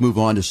home. Let's move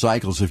on to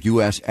cycles of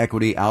U.S.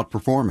 equity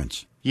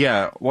outperformance.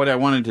 Yeah, what I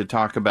wanted to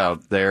talk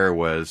about there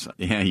was,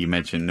 you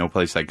mentioned no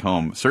place like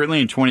home.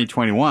 Certainly in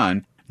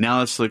 2021. Now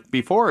let's look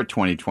before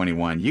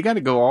 2021. You got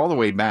to go all the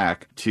way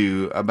back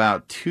to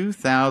about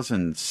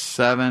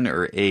 2007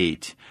 or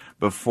 8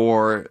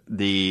 before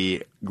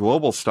the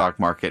global stock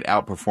market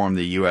outperformed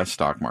the U.S.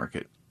 stock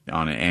market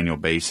on an annual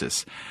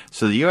basis.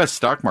 So the U.S.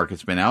 stock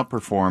market's been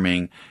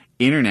outperforming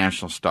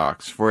international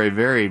stocks for a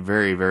very,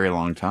 very, very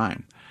long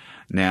time.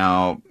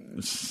 Now,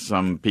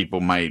 some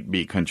people might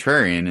be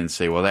contrarian and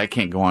say, well, that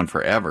can't go on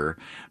forever.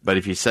 But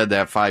if you said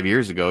that 5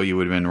 years ago, you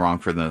would have been wrong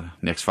for the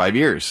next 5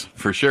 years,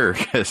 for sure,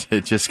 because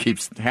it just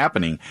keeps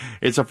happening.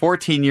 It's a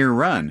 14-year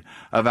run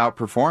of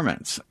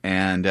outperformance.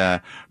 And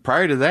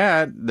prior to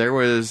that, there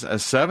was a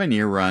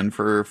 7-year run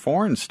for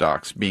foreign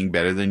stocks being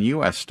better than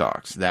U.S.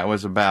 stocks. That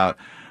was about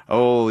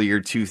the year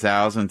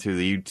 2000 to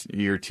the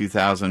year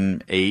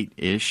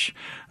 2008-ish,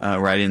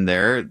 right in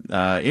there,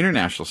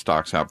 international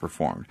stocks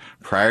outperformed.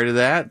 Prior to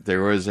that,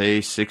 there was a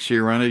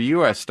 6-year run of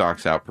U.S.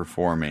 stocks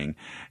outperforming.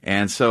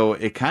 And so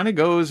it kind of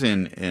goes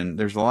in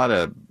there's a lot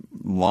of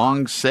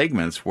long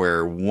segments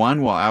where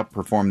one will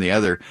outperform the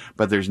other,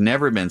 but there's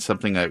never been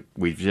something that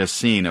we've just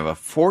seen of a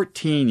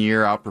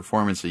 14-year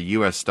outperformance of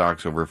U.S.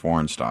 stocks over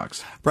foreign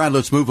stocks. Brad,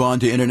 let's move on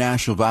to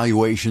international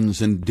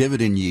valuations and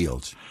dividend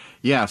yields.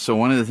 Yeah, so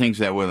one of the things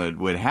that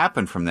would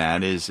happen from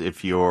that is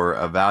if you're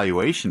a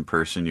valuation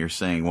person, you're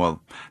saying,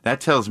 well,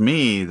 that tells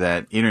me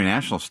that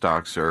international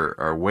stocks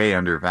are way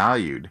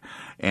undervalued.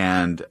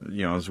 And,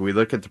 as we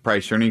look at the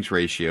price-earnings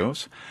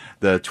ratios,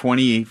 the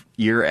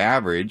 20-year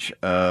average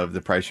of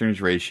the price-earnings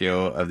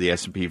ratio of the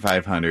S&P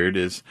 500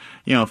 is,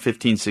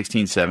 15,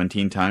 16,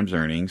 17 times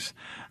earnings.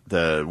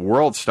 The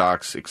world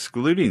stocks,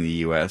 excluding the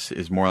U.S.,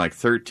 is more like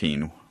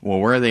 13. Well,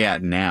 where are they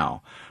at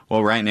now?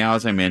 Well, right now,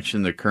 as I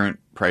mentioned, the current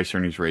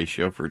price-earnings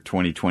ratio for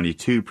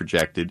 2022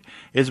 projected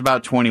is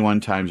about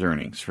 21 times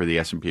earnings for the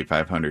S&P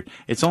 500.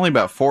 It's only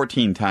about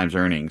 14 times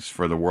earnings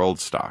for the world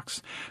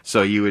stocks.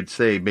 So you would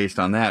say, based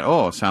on that,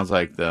 it sounds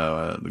like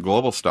the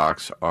global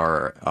stocks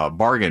are a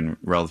bargain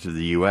relative to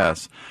the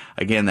U.S.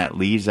 Again, that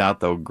leaves out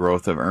the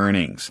growth of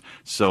earnings.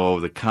 So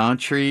the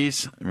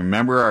countries,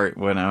 remember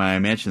when I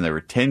mentioned there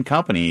were 10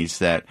 companies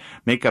that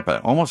make up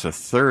almost a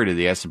third of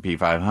the S&P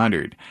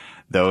 500.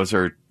 Those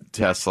are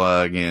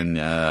Tesla, again,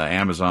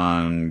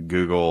 Amazon,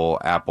 Google,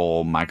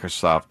 Apple,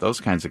 Microsoft, those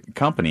kinds of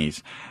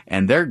companies.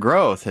 And their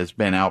growth has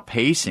been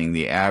outpacing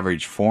the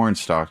average foreign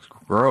stock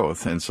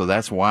growth. And so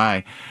that's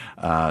why,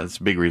 it's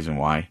a big reason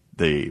why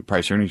the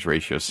price-earnings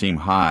ratios seem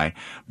high.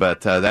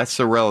 But that's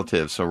the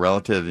relative. So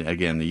relative,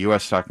 again, the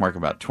U.S. stock market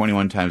about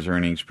 21 times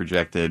earnings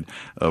projected,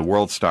 the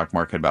world stock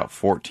market about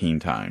 14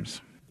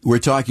 times. We're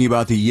talking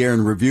about the year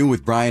in review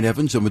with Brian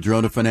Evans of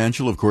Madrona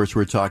Financial. Of course,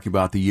 we're talking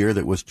about the year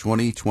that was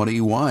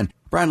 2021.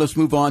 Brian, let's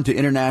move on to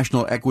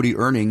international equity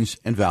earnings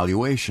and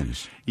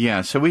valuations.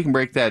 Yeah, so we can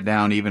break that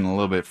down even a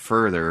little bit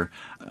further.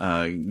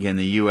 Again,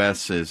 the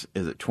U.S. is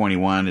at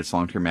 21. Its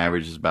long-term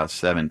average is about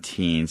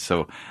 17.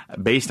 So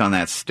based on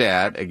that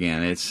stat,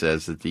 again, it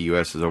says that the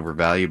U.S. is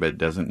overvalued, but it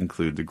doesn't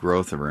include the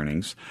growth of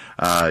earnings.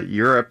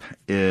 Europe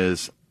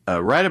is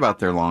right about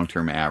their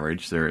long-term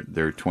average, their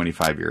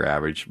 25-year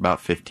average, about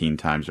 15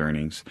 times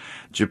earnings.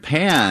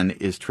 Japan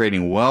is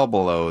trading well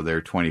below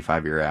their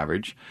 25-year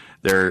average.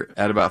 They're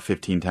at about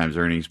 15 times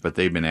earnings, but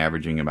they've been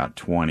averaging about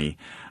 20.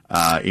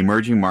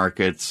 Emerging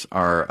markets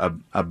are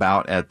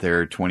about at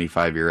their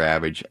 25-year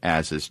average,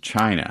 as is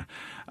China.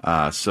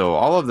 So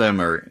all of them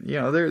are,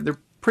 they're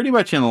pretty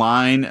much in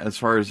line as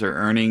far as their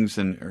earnings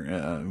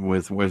and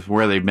with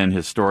where they've been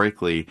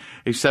historically,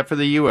 except for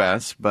the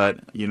U.S. But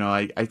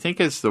I think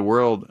as the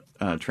world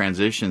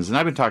transitions, and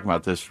I've been talking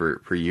about this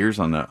for years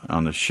on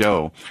the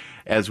show,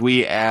 as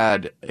we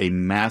add a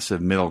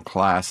massive middle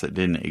class that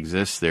didn't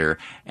exist there,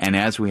 and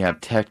as we have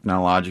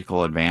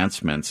technological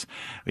advancements,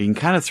 we can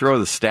kind of throw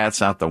the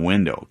stats out the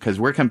window because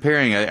we're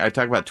comparing. I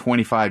talk about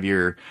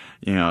 25-year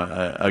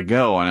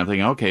ago, and I'm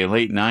thinking, okay,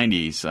 late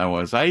 90s,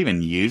 was I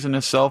even using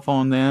a cell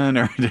phone then,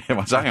 or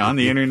was I on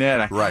the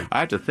internet? Right.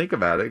 I have to think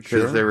about it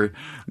because there were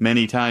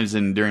many times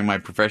during my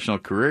professional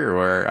career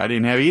where I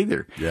didn't have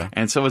either. Yeah.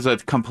 And so it was a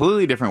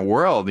completely different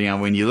world.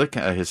 When you look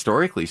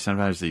historically,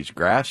 sometimes these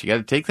graphs, you got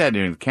to take that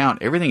into account.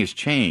 Everything has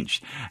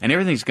changed, and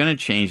everything's going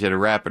to change at a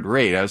rapid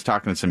rate. I was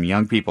talking to some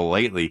young people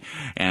lately,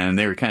 and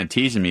they were kind of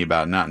teasing me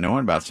about not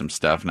knowing about some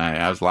stuff, and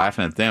I was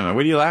laughing at them.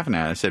 What are you laughing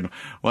at? I said,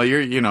 well,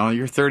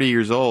 you're 30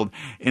 years old.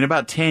 In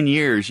about 10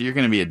 years, you're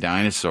going to be a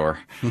dinosaur.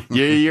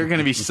 You're going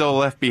to be so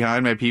left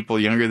behind by people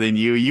younger than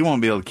you. You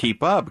won't be able to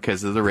keep up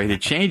because of the rate of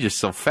change is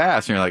so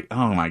fast. And you're like,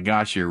 oh my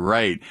gosh, you're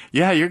right.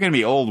 Yeah, you're going to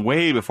be old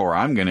way before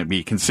I'm going to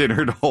be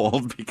considered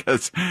old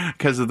because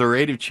of the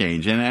rate of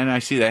change. And I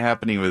see that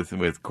happening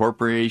with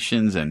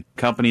corporations and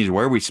companies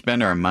where we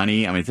spend our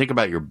money. I mean, think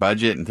about your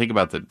budget and think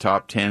about the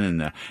top 10 in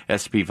the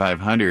S&P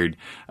 500.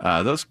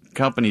 Those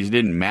companies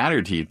didn't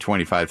matter to you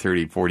 25,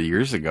 30, 40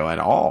 years ago at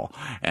all.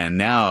 And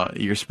now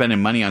you're spending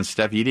money on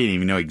stuff you didn't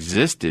even know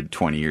existed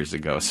 20 years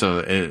ago. So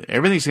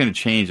everything's going to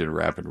change at a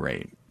rapid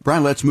rate.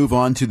 Brian, let's move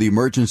on to the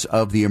emergence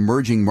of the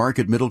emerging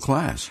market middle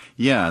class.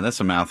 Yeah, that's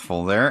a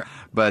mouthful there.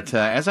 But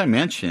as I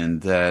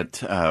mentioned,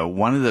 that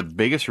one of the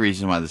biggest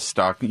reasons why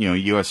the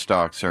U.S.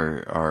 stocks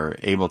are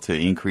able to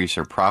increase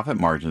their profit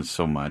margins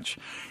so much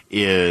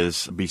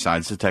is,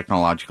 besides the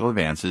technological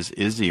advances,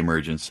 is the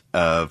emergence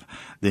of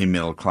the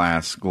middle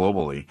class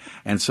globally.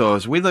 And so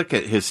as we look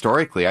at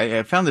historically,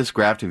 I found this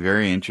graph to be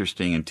very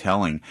interesting and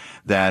telling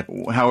that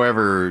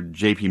however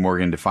J.P.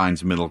 Morgan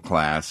defines middle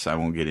class, I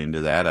won't get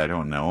into that, I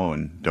don't know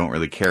and don't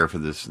really care for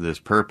this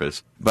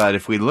purpose. But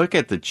if we look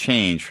at the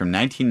change from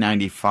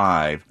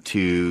 1995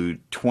 to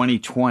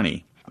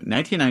 2020,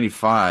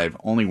 1995,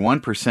 only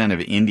 1%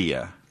 of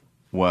India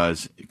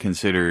was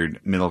considered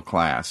middle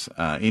class.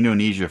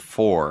 Indonesia,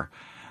 4%.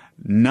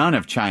 None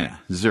of China,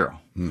 0%.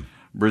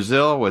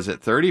 Brazil was at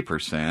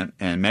 30%,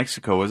 and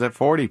Mexico was at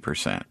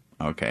 40%.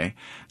 Okay.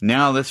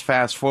 Now let's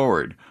fast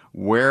forward.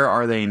 Where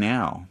are they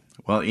now?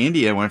 Well,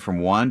 India went from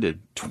 1 to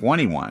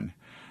 21.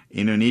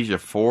 Indonesia,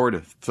 4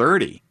 to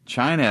 30.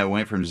 China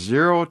went from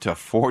 0 to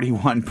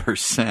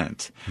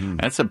 41%.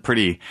 That's a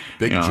pretty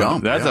big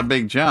jump. That's a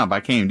big jump. I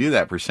can't even do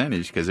that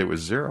percentage because it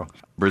was 0.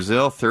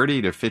 Brazil,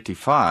 30 to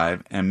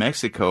 55, and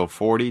Mexico,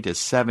 40 to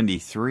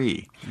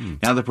 73.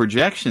 Now the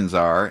projections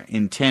are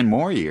in 10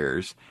 more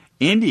years,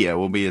 India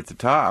will be at the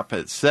top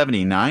at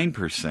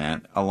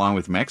 79%, along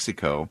with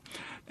Mexico,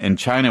 and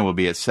China will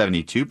be at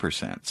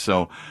 72%.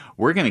 So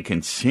we're going to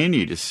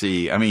continue to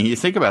see. I mean, you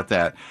think about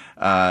that.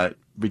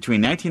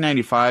 Between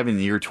 1995 and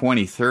the year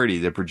 2030,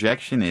 the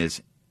projection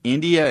is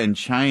India and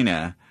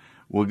China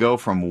will go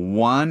from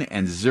 1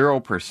 and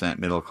 0%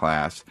 middle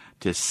class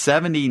to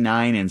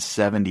 79 and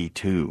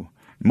 72.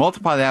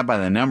 Multiply that by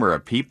the number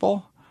of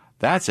people.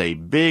 That's a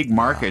big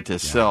market to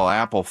sell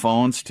Apple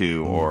phones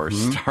to or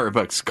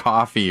Starbucks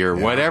coffee or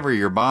whatever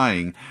you're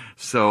buying.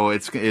 So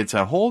it's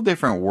a whole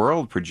different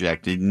world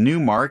projected, new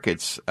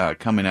markets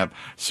coming up.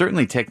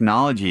 Certainly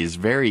technology is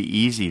very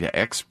easy to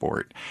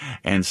export.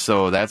 And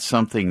so that's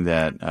something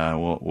that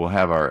we'll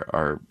have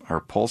our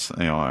pulse,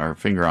 our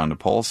finger on the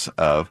pulse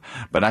of.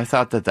 But I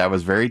thought that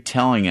was very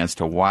telling as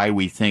to why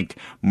we think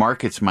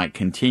markets might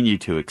continue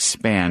to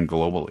expand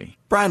globally.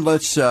 Brian,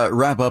 let's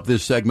wrap up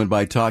this segment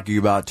by talking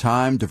about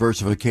time,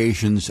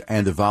 diversifications,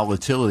 and the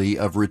volatility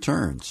of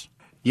returns.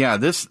 Yeah,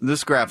 this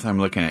graph I'm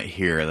looking at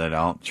here that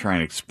I'll try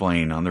and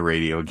explain on the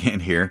radio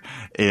again here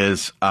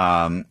is,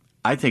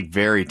 I think,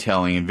 very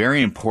telling and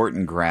very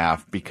important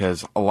graph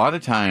because a lot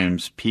of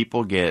times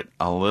people get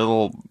a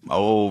little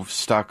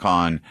stuck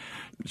on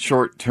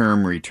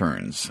short-term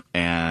returns.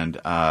 And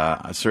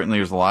certainly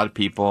there's a lot of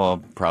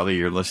people, probably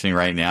you're listening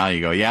right now,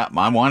 you go, yeah,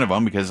 I'm one of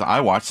them because I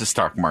watch the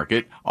stock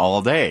market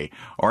all day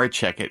or I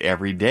check it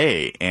every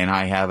day and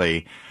I have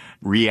a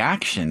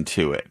reaction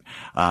to it.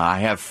 I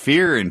have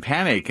fear and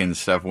panic and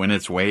stuff when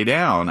it's way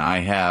down.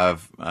 I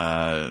have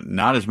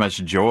not as much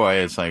joy.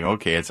 It's like,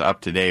 okay, it's up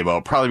today, but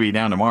it'll probably be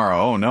down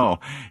tomorrow. Oh, no.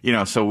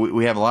 So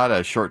we have a lot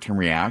of short-term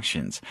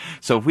reactions.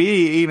 So if we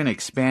even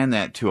expand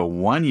that to a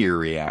one-year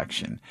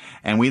reaction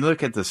and we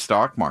look at the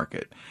stock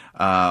market,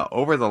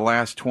 over the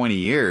last 20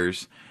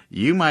 years,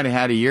 you might have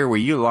had a year where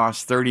you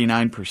lost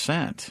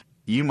 39%.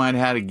 You might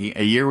have had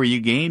a year where you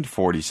gained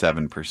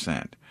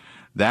 47%.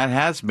 that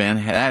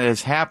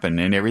has happened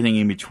and everything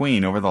in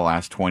between over the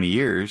last 20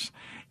 years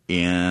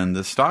in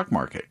the stock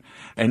market.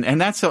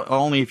 And that's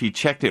only if you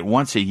checked it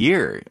once a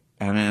year.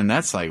 And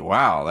that's like,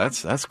 wow,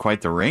 that's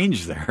quite the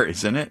range there,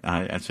 isn't it?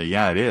 I say,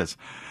 yeah, it is.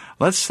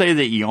 Let's say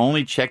that you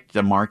only checked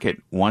the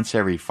market once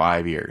every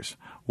 5 years.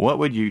 What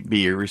would be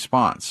your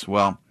response?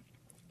 Well,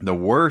 the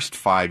worst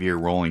 5-year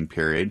rolling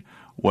period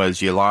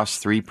was you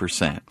lost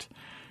 3%.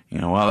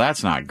 Well,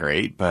 that's not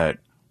great, but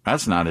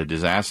that's not a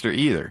disaster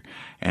either.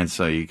 And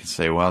so you can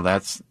say, well,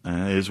 that's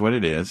is what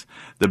it is.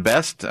 The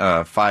best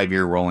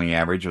 5-year rolling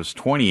average was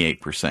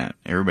 28%.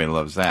 Everybody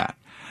loves that.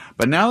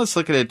 But now let's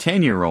look at a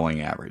 10-year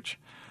rolling average.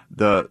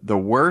 The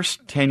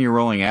worst 10-year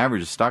rolling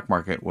average of the stock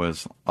market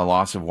was a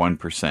loss of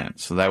 1%.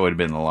 So that would have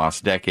been the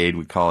lost decade.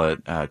 We call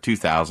it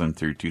 2000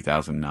 through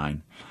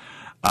 2009.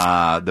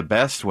 The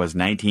best was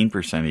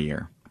 19% a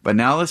year. But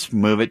now let's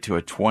move it to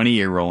a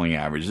 20-year rolling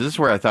average. This is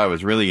where I thought it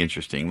was really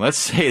interesting. Let's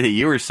say that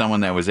you were someone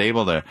that was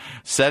able to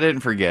set it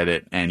and forget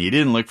it, and you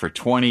didn't look for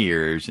 20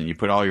 years, and you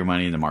put all your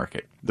money in the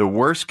market. The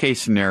worst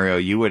case scenario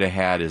you would have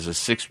had is a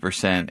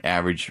 6%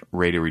 average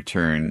rate of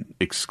return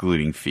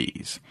excluding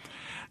fees.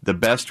 The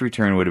best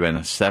return would have been a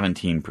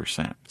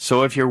 17%.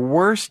 So if your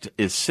worst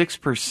is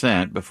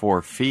 6%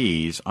 before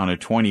fees on a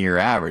 20-year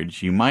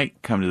average, you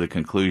might come to the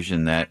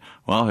conclusion that,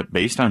 well,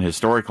 based on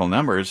historical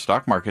numbers,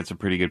 stock market's a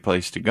pretty good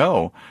place to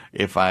go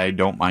if I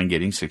don't mind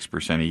getting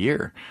 6% a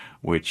year,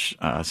 which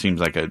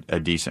seems like a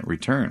decent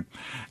return.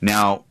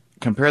 Now,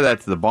 compare that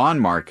to the bond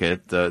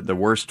market. The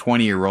worst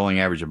 20-year rolling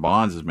average of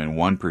bonds has been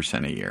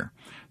 1% a year.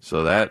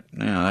 So that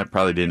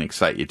probably didn't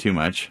excite you too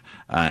much,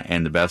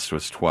 and the best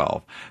was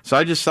 12. So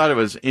I just thought it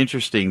was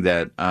interesting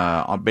that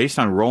based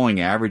on rolling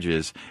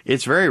averages,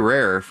 it's very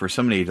rare for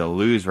somebody to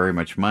lose very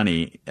much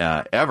money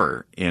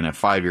ever in a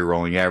 5-year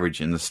rolling average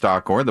in the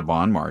stock or the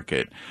bond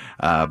market.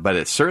 But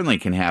it certainly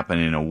can happen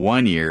in a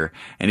 1 year,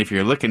 and if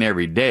you're looking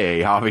every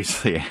day,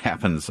 obviously it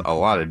happens a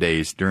lot of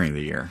days during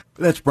the year.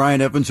 That's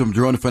Brian Evans from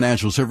Madrona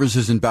Financial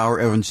Services and Bauer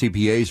Evans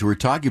CPAs. We're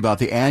talking about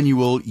the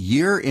annual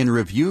year in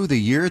review, the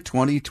year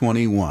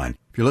 2021.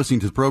 If you're listening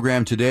to the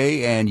program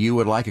today and you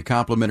would like a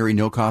complimentary,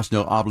 no-cost,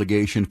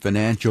 no-obligation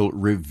financial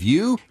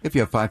review, if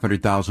you have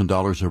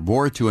 $500,000 or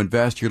more to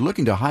invest, you're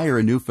looking to hire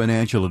a new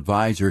financial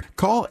advisor,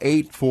 call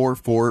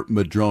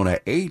 844-MADRONA,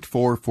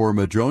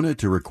 844-MADRONA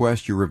to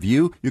request your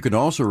review. You can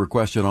also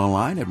request it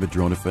online at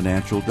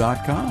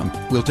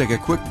MadronaFinancial.com. We'll take a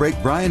quick break.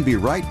 Brian, be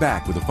right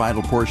back with the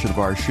final portion of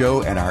our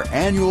show and our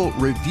annual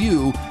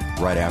review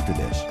right after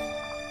this.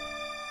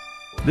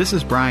 This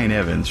is Brian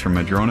Evans from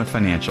Madrona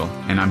Financial,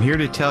 and I'm here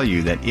to tell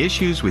you that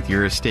issues with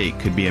your estate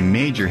could be a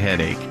major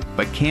headache,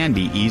 but can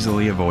be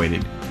easily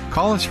avoided.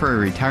 Call us for a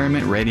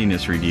retirement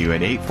readiness review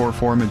at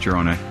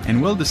 844-MADRONA,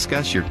 and we'll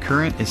discuss your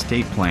current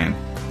estate plan.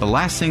 The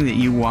last thing that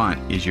you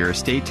want is your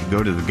estate to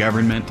go to the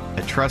government,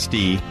 a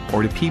trustee,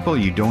 or to people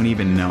you don't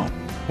even know.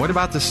 What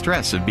about the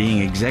stress of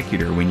being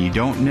executor when you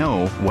don't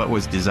know what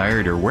was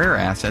desired or where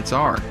assets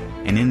are?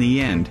 And in the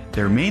end,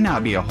 there may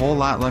not be a whole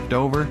lot left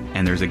over,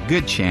 and there's a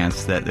good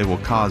chance that it will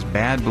cause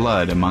bad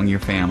blood among your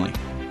family.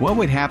 What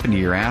would happen to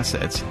your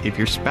assets if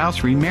your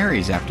spouse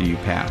remarries after you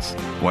pass?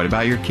 What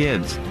about your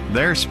kids,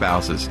 their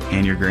spouses,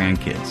 and your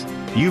grandkids?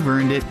 You've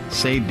earned it,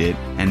 saved it,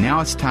 and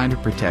now it's time to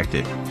protect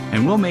it.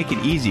 And we'll make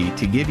it easy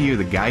to give you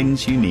the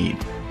guidance you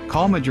need.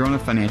 Call Madrona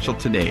Financial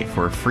today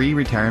for a free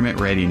retirement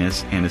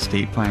readiness and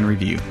estate plan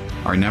review.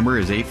 Our number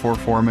is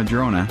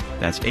 844-MADRONA.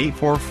 That's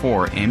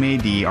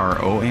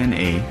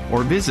 844-MADRONA.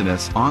 Or visit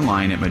us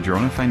online at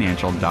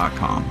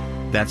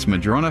MadronaFinancial.com. That's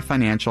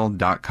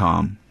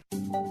MadronaFinancial.com.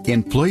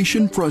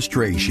 Inflation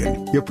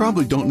frustration. You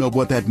probably don't know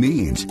what that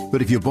means,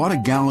 but if you bought a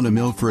gallon of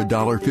milk for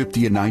 $1.50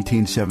 in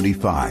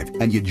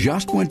 1975 and you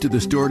just went to the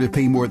store to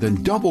pay more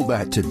than double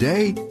that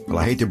today, well,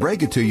 I hate to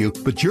break it to you,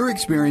 but you're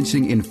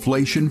experiencing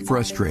inflation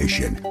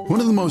frustration.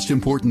 One of the most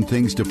important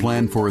things to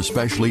plan for,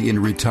 especially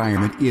in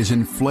retirement, is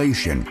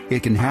inflation.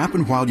 It can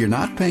happen while you're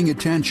not paying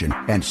attention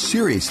and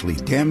seriously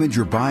damage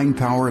your buying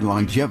power and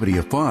longevity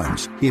of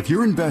funds. If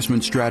your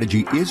investment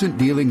strategy isn't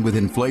dealing with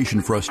inflation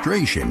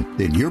frustration,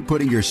 then you're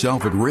putting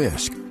yourself at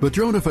risk.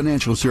 Madrona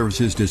Financial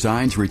Services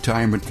designs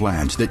retirement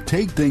plans that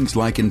take things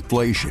like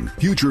inflation,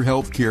 future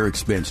health care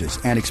expenses,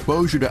 and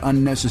exposure to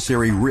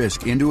unnecessary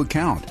risk into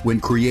account when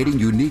creating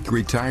unique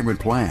retirement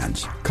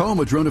plans. Call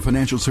Madrona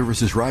Financial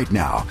Services right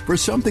now for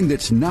something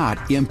that's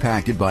not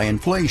impacted by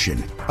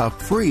inflation. A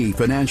free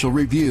financial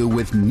review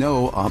with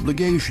no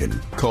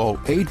obligation. Call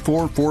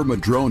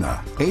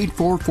 844-MADRONA,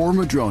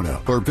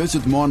 844-MADRONA, or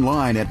visit them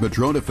online at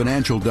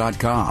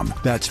MadronaFinancial.com.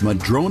 That's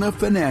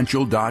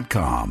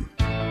MadronaFinancial.com.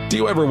 Do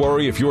you ever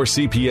worry if your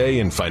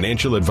CPA and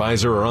financial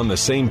advisor are on the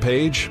same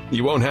page?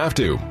 You won't have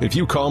to if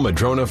you call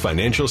Madrona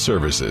Financial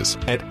Services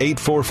at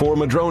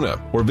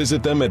 844-MADRONA or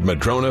visit them at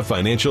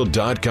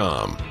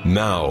MadronaFinancial.com.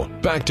 Now,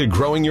 back to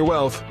Growing Your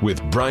Wealth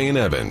with Brian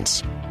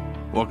Evans.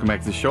 Welcome back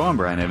to the show. I'm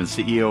Brian Evans,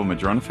 CEO of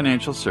Madrona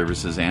Financial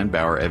Services and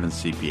Bauer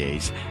Evans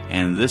CPAs.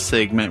 And in this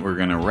segment, we're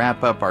going to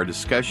wrap up our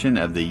discussion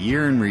of the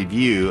year in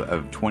review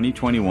of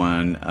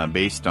 2021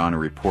 based on a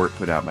report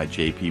put out by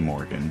J.P.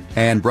 Morgan.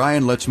 And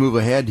Brian, let's move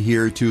ahead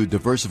here to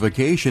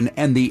diversification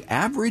and the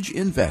average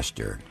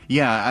investor.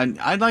 Yeah,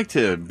 I'd like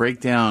to break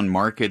down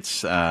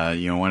markets.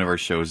 One of our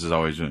shows is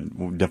always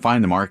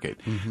define the market.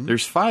 Mm-hmm.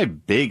 There's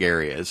 5 big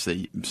areas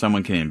that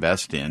someone can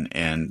invest in,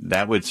 and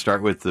that would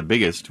start with the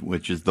biggest,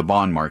 which is the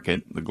bond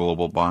market, the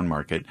global bond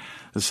market.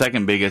 The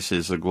second biggest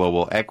is the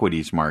global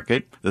equities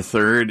market. The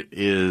third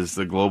is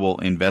the global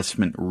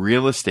investment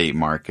real estate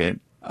market.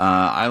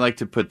 I like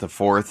to put the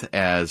fourth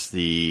as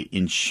the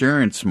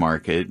insurance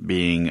market,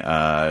 being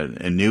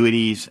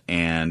annuities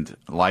and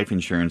life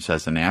insurance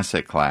as an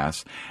asset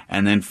class.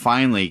 And then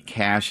finally,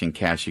 cash and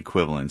cash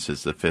equivalents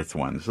is the fifth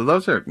one. So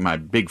those are my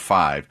big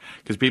 5,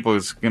 because people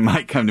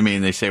might come to me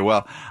and they say,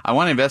 well, I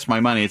want to invest my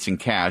money. It's in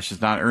cash.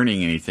 It's not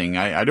earning anything.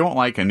 I don't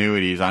like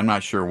annuities. I'm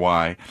not sure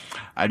why.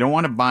 I don't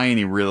want to buy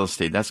any real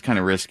estate. That's kind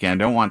of risky. I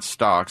don't want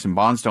stocks, and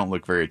bonds don't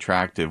look very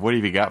attractive. What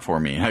have you got for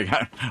me? I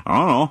don't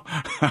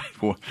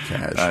know.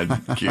 Cash.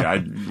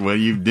 Well,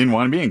 you didn't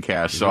want to be in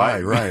cash, so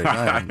right.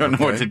 I don't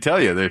know what to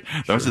tell you.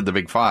 Those are the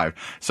big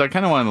 5. So I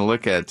kind of want to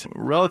look at,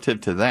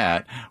 relative to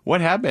that, what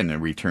have been the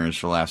returns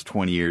for the last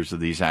 20 years of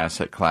these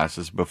asset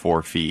classes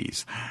before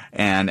fees.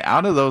 And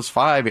out of those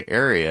 5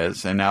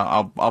 areas, and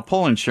now I'll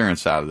pull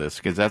insurance out of this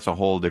because that's a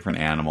whole different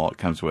animal. It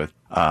comes with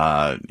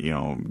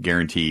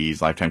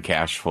guarantees, lifetime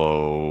cash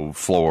flow,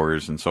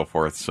 floors, and so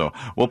forth. So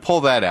we'll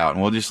pull that out,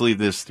 and we'll just leave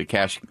this to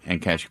cash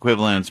and cash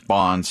equivalents,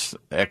 bonds,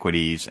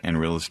 equities, and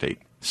real estate.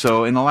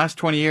 So in the last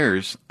 20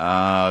 years,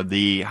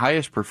 the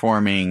highest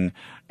performing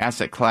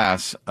asset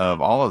class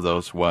of all of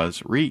those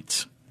was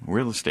REITs,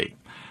 real estate.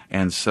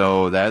 And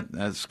so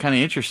that's kind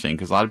of interesting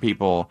because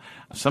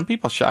some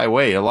people shy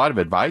away. A lot of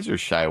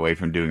advisors shy away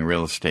from doing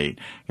real estate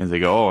because they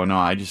go, oh, no,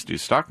 I just do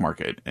stock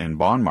market and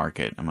bond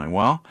market. I'm like,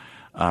 well,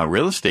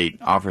 real estate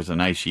offers a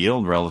nice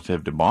yield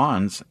relative to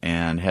bonds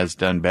and has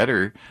done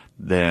better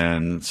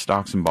than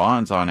stocks and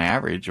bonds on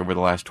average over the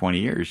last 20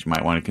 years. You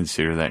might want to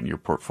consider that in your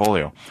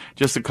portfolio.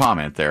 Just a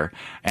comment there.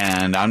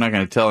 And I'm not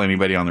going to tell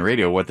anybody on the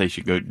radio what they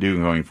should do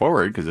going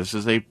forward because this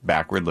is a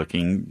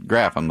backward-looking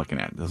graph I'm looking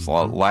at. This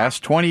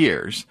last 20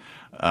 years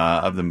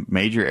of the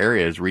major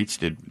areas, REITs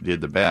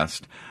did the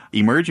best.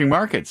 Emerging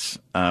markets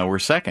were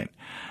second.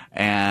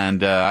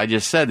 And I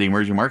just said the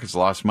emerging markets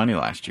lost money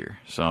last year.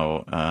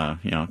 So,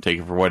 take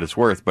it for what it's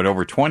worth. But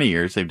over 20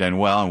 years, they've done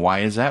well. And why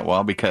is that?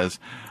 Well, because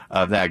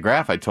of that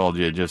graph I told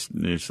you just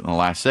in the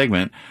last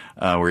segment,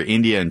 where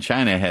India and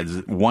China had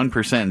 1%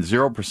 and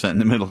 0% in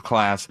the middle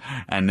class.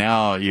 And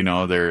now,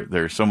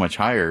 they're so much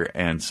higher.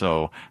 And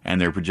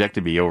they're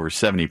projected to be over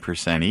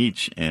 70%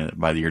 each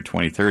by the year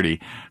 2030.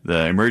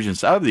 The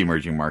emergence of the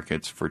emerging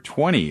markets for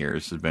 20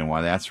 years has been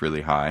why that's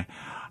really high.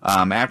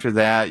 After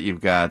that,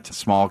 you've got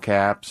small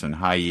caps and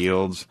high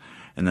yields,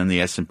 and then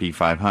the S&P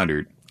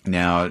 500.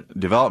 Now,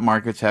 developed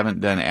markets haven't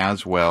done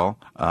as well.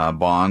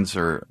 Bonds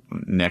are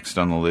next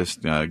on the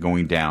list,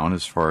 going down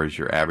as far as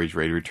your average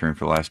rate of return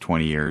for the last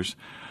 20 years.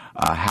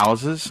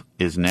 Houses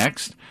is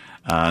next,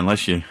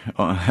 unless you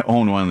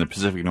own one in the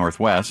Pacific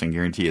Northwest, and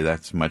guarantee you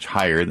that's much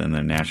higher than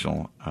the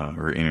national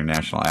or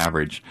international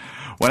average.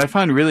 What I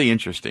find really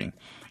interesting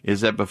is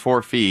that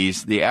before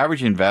fees, the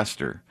average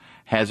investor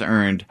has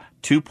earned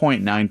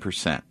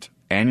 2.9%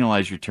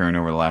 annualized return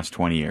over the last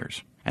 20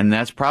 years. And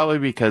that's probably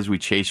because we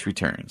chase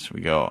returns.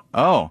 We go,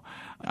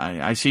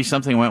 I see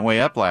something went way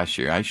up last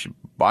year. I should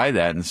buy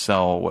that and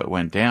sell what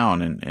went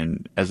down.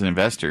 And as an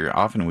investor,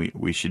 often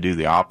we should do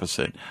the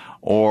opposite.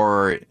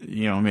 Or,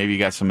 maybe you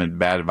got some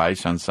bad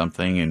advice on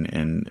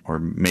something or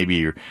maybe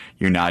you're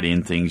not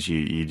in things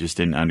you just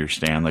didn't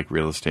understand, like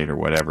real estate or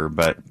whatever.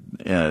 But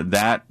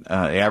that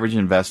average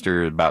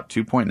investor about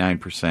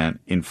 2.9%.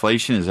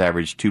 Inflation is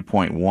average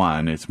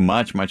 2.1. It's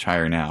much, much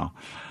higher now,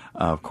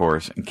 of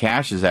course. And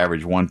cash is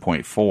average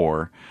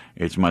 1.4.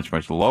 It's much,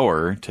 much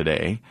lower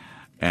today.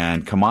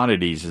 And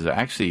commodities has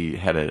actually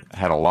had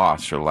a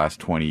loss for the last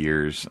 20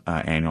 years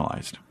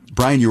annualized.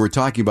 Brian, you were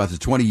talking about the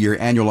 20-year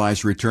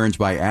annualized returns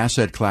by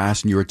asset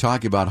class, and you were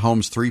talking about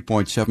homes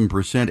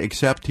 3.7%,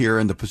 except here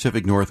in the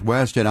Pacific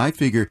Northwest. And I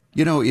figure,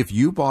 if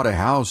you bought a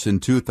house in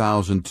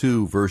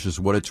 2002 versus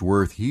what it's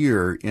worth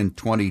here in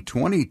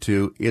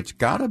 2022, it's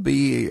got to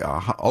be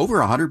over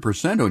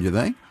 100%, don't you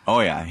think? Oh,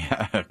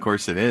 yeah, of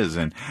course it is.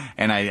 And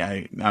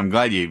I'm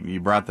glad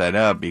you brought that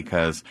up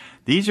because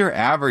these are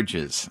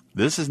averages.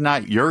 This is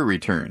not your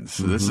returns.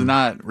 Mm-hmm. This is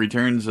not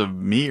returns of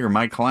me or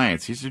my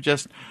clients. These are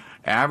just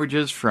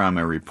averages from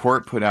a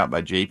report put out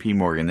by J.P.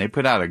 Morgan. They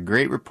put out a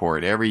great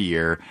report every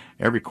year,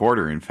 every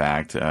quarter, in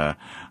fact.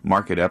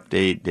 Market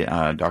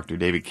Update, Dr.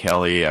 David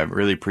Kelly. I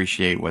really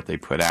appreciate what they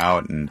put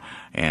out,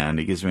 and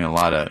it gives me a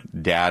lot of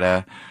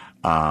data.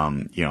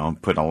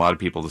 putting a lot of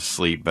people to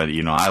sleep. But,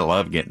 I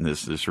love getting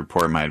this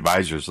report. My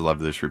advisors love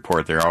this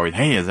report. They're always,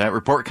 hey, has that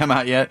report come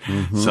out yet?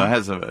 Mm-hmm. So it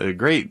has a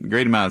great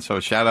amount. So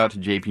shout out to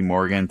JP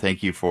Morgan.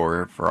 Thank you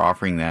for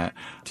offering that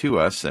to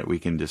us that we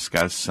can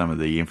discuss some of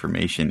the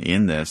information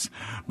in this.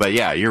 But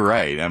yeah, you're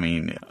right. I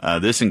mean,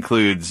 this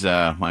includes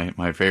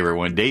my favorite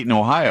one, Dayton,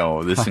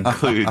 Ohio. This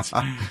includes,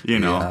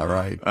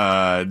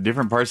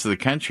 different parts of the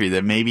country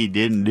that maybe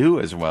didn't do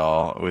as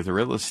well with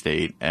real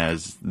estate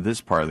as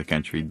this part of the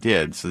country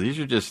did. So these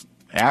are just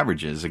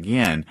averages.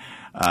 Again,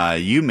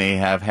 you may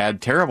have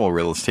had terrible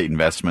real estate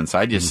investments.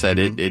 I just said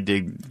it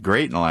did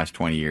great in the last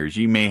 20 years.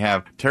 You may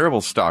have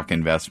terrible stock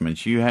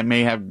investments. You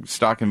may have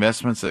stock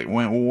investments that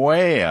went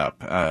way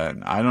up.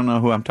 I don't know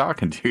who I'm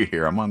talking to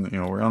here.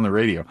 We're on the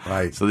radio.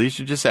 Right. So these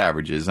are just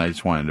averages. I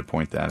just wanted to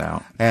point that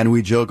out. And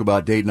we joke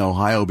about Dayton,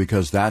 Ohio,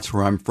 because that's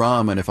where I'm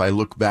from. And if I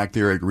look back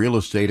there at real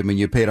estate, I mean,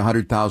 you paid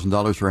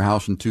 $100,000 for a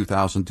house in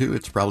 2002.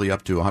 It's probably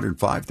up to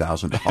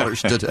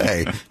 $105,000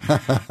 today.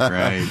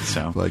 Right.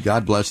 So, but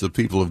God bless the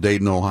people of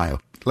Dayton, Ohio.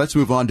 Let's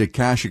move on to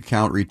cash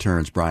account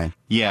returns, Brian.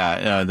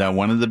 Yeah, that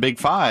one of the big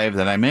five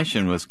that I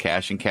mentioned was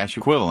cash and cash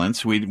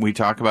equivalents. We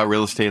talk about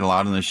real estate a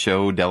lot on the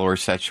show, Delaware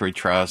Statutory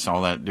Trust,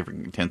 all that different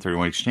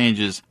 1031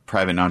 exchanges,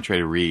 private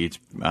non-traded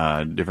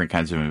REITs, different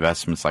kinds of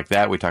investments like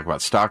that. We talk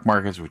about stock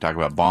markets. We talk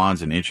about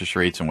bonds and interest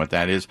rates and what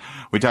that is.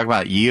 We talk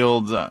about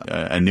yields,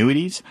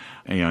 annuities,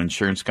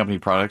 insurance company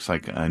products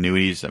like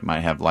annuities that might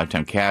have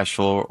lifetime cash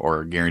flow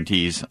or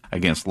guarantees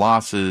against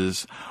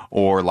losses,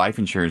 or life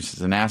insurance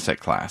as an asset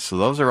class. So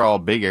those are all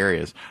big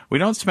areas. We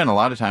don't spend a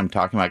lot of time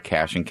talking about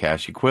cash and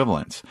cash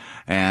equivalents.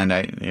 And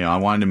I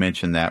wanted to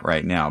mention that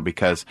right now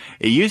because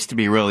it used to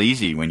be real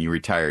easy when you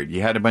retired.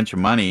 You had a bunch of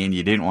money and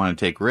you didn't want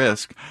to take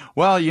risk.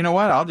 Well, you know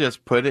what? I'll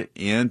just put it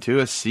into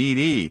a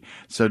CD.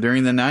 So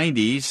during the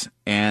 90s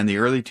and the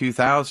early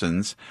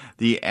 2000s,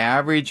 the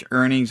average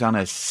earnings on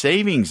a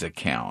savings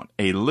account,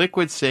 a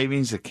liquid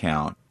savings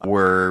account,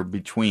 were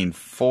between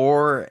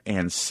 4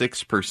 and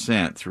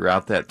 6%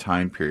 throughout that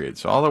time period.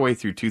 So all the way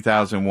through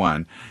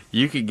 2001,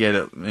 you could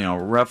get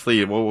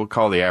roughly what we'll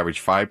call the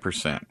average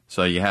 5%.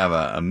 So you have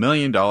 $1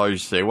 million. You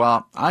say,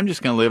 well, I'm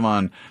just going to live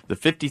on the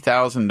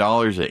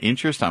 $50,000 of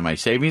interest on my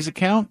savings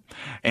account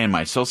and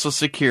my Social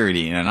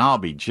Security, and I'll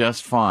be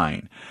just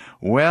fine.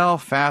 Well,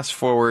 fast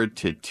forward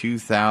to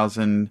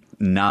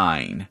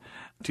 2009,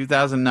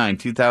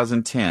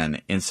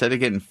 2010. Instead of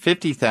getting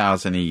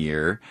 $50,000 a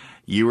year,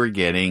 you were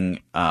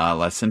getting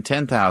less than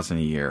 $10,000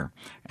 a year,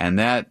 and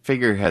that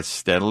figure has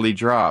steadily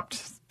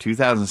dropped.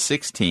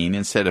 2016,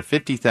 instead of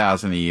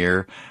 $50,000 a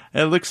year,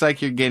 it looks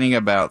like you're getting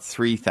about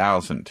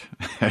 $3,000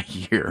 a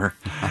year.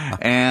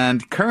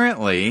 And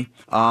currently,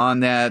 on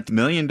that $1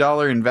 million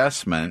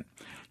investment,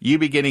 you'd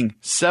be getting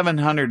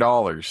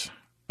 $700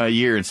 a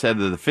year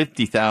instead of the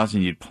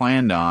 $50,000 you'd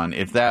planned on,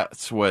 if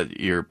that's what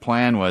your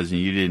plan was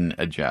and you didn't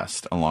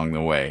adjust along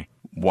the way.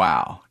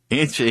 Wow.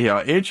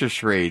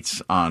 Interest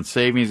rates on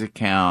savings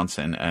accounts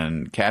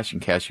and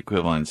cash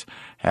equivalents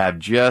have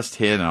just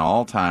hit an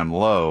all-time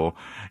low.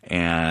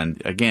 And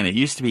again, it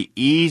used to be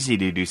easy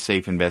to do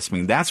safe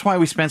investing. That's why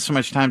we spent so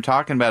much time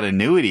talking about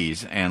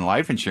annuities and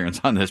life insurance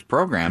on this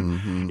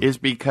program, is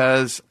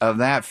because of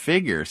that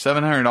figure.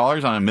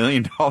 $700 on $1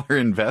 million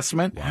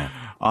investment. Wow.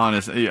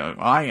 Honestly,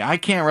 I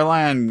can't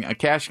rely on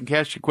cash and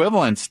cash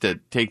equivalents to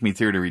take me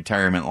through to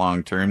retirement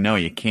long term. No,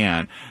 you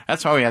can't.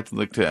 That's why we have to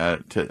look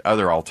to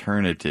other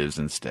alternatives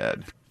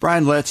instead.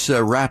 Brian, let's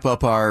wrap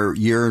up our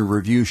year in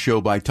review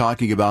show by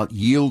talking about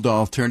yield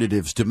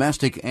alternatives,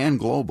 domestic and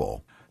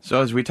global.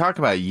 So as we talk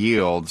about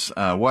yields,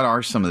 what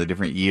are some of the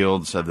different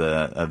yields of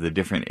the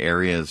different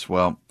areas?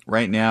 Well,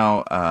 right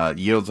now,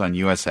 yields on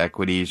U.S.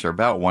 equities are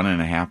about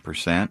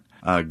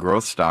 1.5%.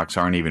 Growth stocks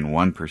aren't even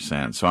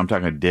 1%. So I'm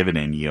talking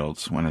dividend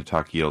yields when I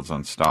talk yields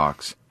on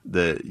stocks.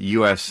 The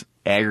U.S.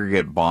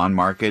 aggregate bond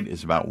market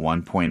is about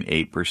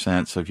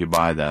 1.8%. So if you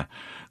buy the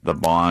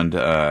bond,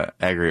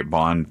 aggregate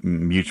bond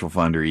mutual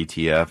fund or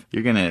ETF,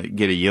 you're going to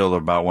get a yield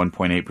of about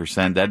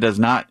 1.8%. That does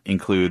not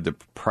include the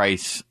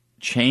price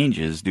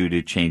changes due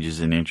to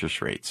changes in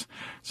interest rates.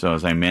 So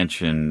as I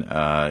mentioned,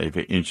 if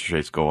interest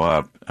rates go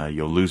up,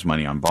 you'll lose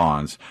money on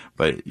bonds,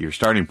 but your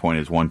starting point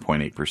is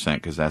 1.8%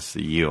 because that's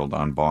the yield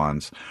on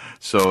bonds.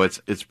 So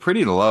it's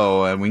pretty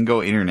low, and we can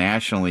go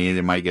internationally. They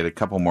might get a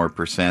couple more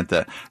percent.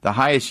 The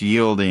highest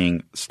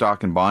yielding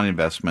stock and bond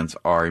investments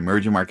are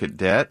emerging market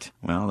debt.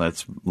 Well,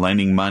 that's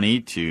lending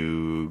money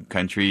to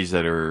countries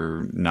that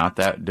are not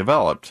that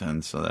developed,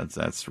 and so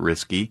that's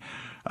risky.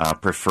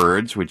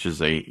 Preferreds, which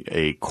is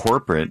a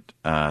corporate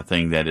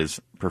thing that is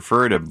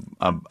preferred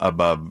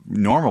above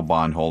normal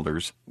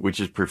bondholders, which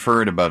is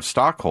preferred above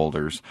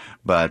stockholders,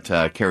 but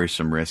carries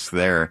some risk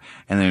there.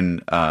 And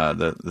then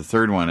the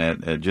third one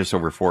at just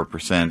over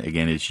 4%,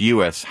 again, is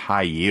U.S.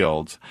 high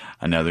yields.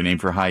 Another name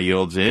for high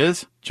yields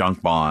is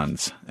junk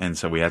bonds. And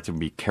so we have to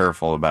be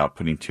careful about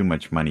putting too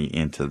much money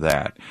into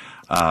that.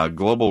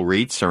 Global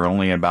REITs are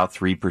only about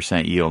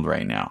 3% yield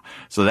right now.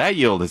 So that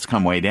yield has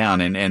come way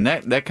down. And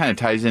that kind of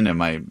ties into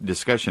my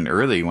discussion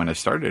early when I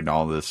started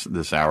all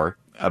this hour.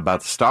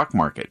 about the stock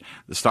market.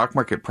 The stock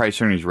market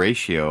price earnings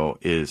ratio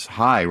is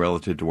high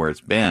relative to where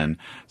it's been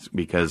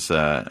because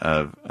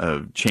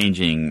of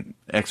changing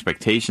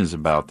expectations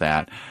about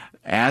that,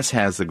 as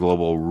has the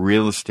global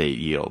real estate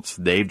yields.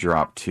 They've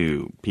dropped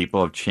too.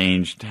 People have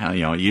changed how,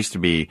 it used to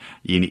be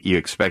you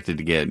expected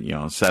to get,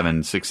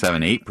 7, 6,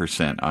 7,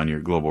 8% on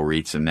your global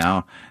REITs, and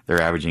now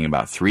they're averaging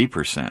about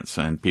 3%.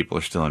 So, and people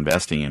are still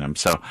investing in them.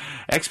 So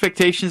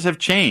expectations have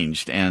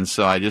changed. And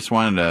so I just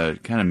wanted to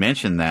kind of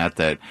mention that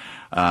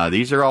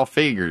these are all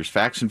figures,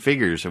 facts and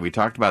figures that we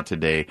talked about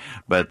today,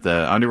 but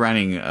the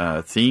underwriting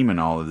theme in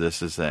all of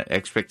this is that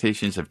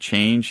expectations have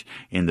changed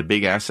in the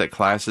big asset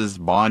classes,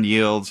 bond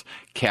yields,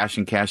 cash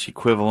and cash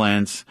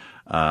equivalents,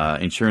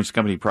 insurance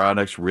company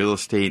products, real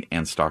estate,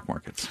 and stock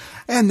markets.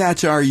 And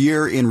that's our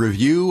year in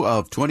review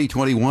of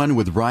 2021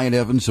 with Brian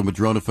Evans of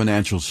Madrona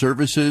Financial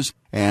Services.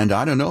 And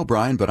I don't know,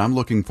 Brian, but I'm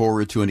looking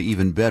forward to an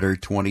even better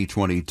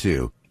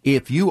 2022.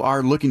 If you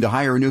are looking to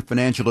hire a new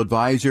financial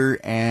advisor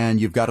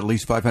and you've got at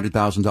least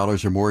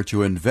 $500,000 or more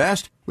to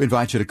invest, we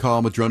invite you to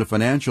call Madrona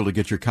Financial to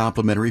get your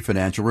complimentary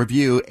financial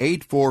review.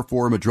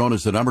 844-MADRONA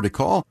is the number to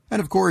call.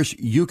 And, of course,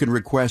 you can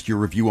request your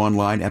review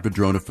online at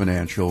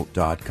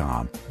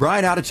madronafinancial.com.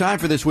 Brian, out of time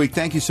for this week.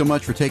 Thank you so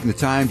much for taking the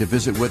time to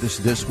visit with us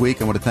this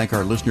week. I want to thank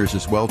our listeners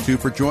as well, too,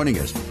 for joining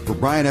us. For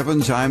Brian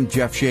Evans, I'm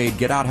Jeff Shade.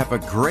 Get out. Have a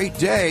great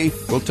day.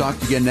 We'll talk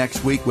to you again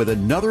next week with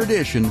another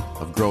edition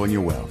of Growing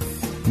Your Wealth.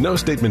 No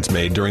statements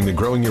made during the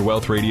Growing Your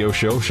Wealth radio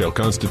show shall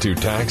constitute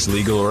tax,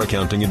 legal, or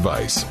accounting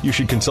advice. You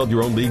should consult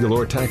your own legal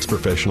or tax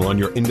professional on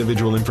your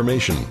individual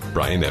information.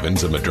 Brian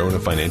Evans of Madrona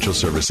Financial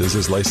Services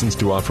is licensed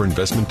to offer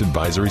investment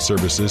advisory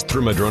services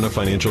through Madrona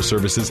Financial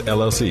Services,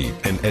 LLC,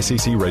 an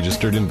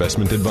SEC-registered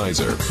investment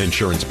advisor.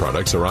 Insurance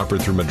products are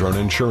offered through Madrona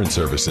Insurance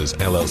Services,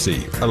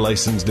 LLC, a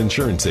licensed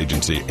insurance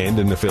agency and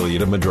an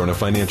affiliate of Madrona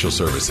Financial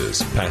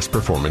Services. Past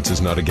performance is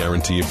not a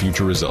guarantee of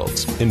future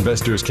results.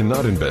 Investors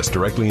cannot invest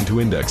directly into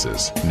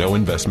indexes. No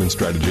investment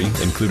strategy,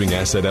 including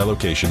asset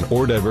allocation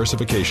or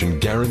diversification,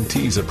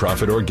 guarantees a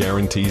profit or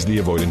guarantees the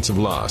avoidance of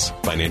loss.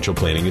 Financial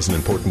planning is an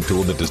important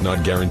tool that does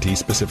not guarantee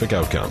specific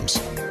outcomes.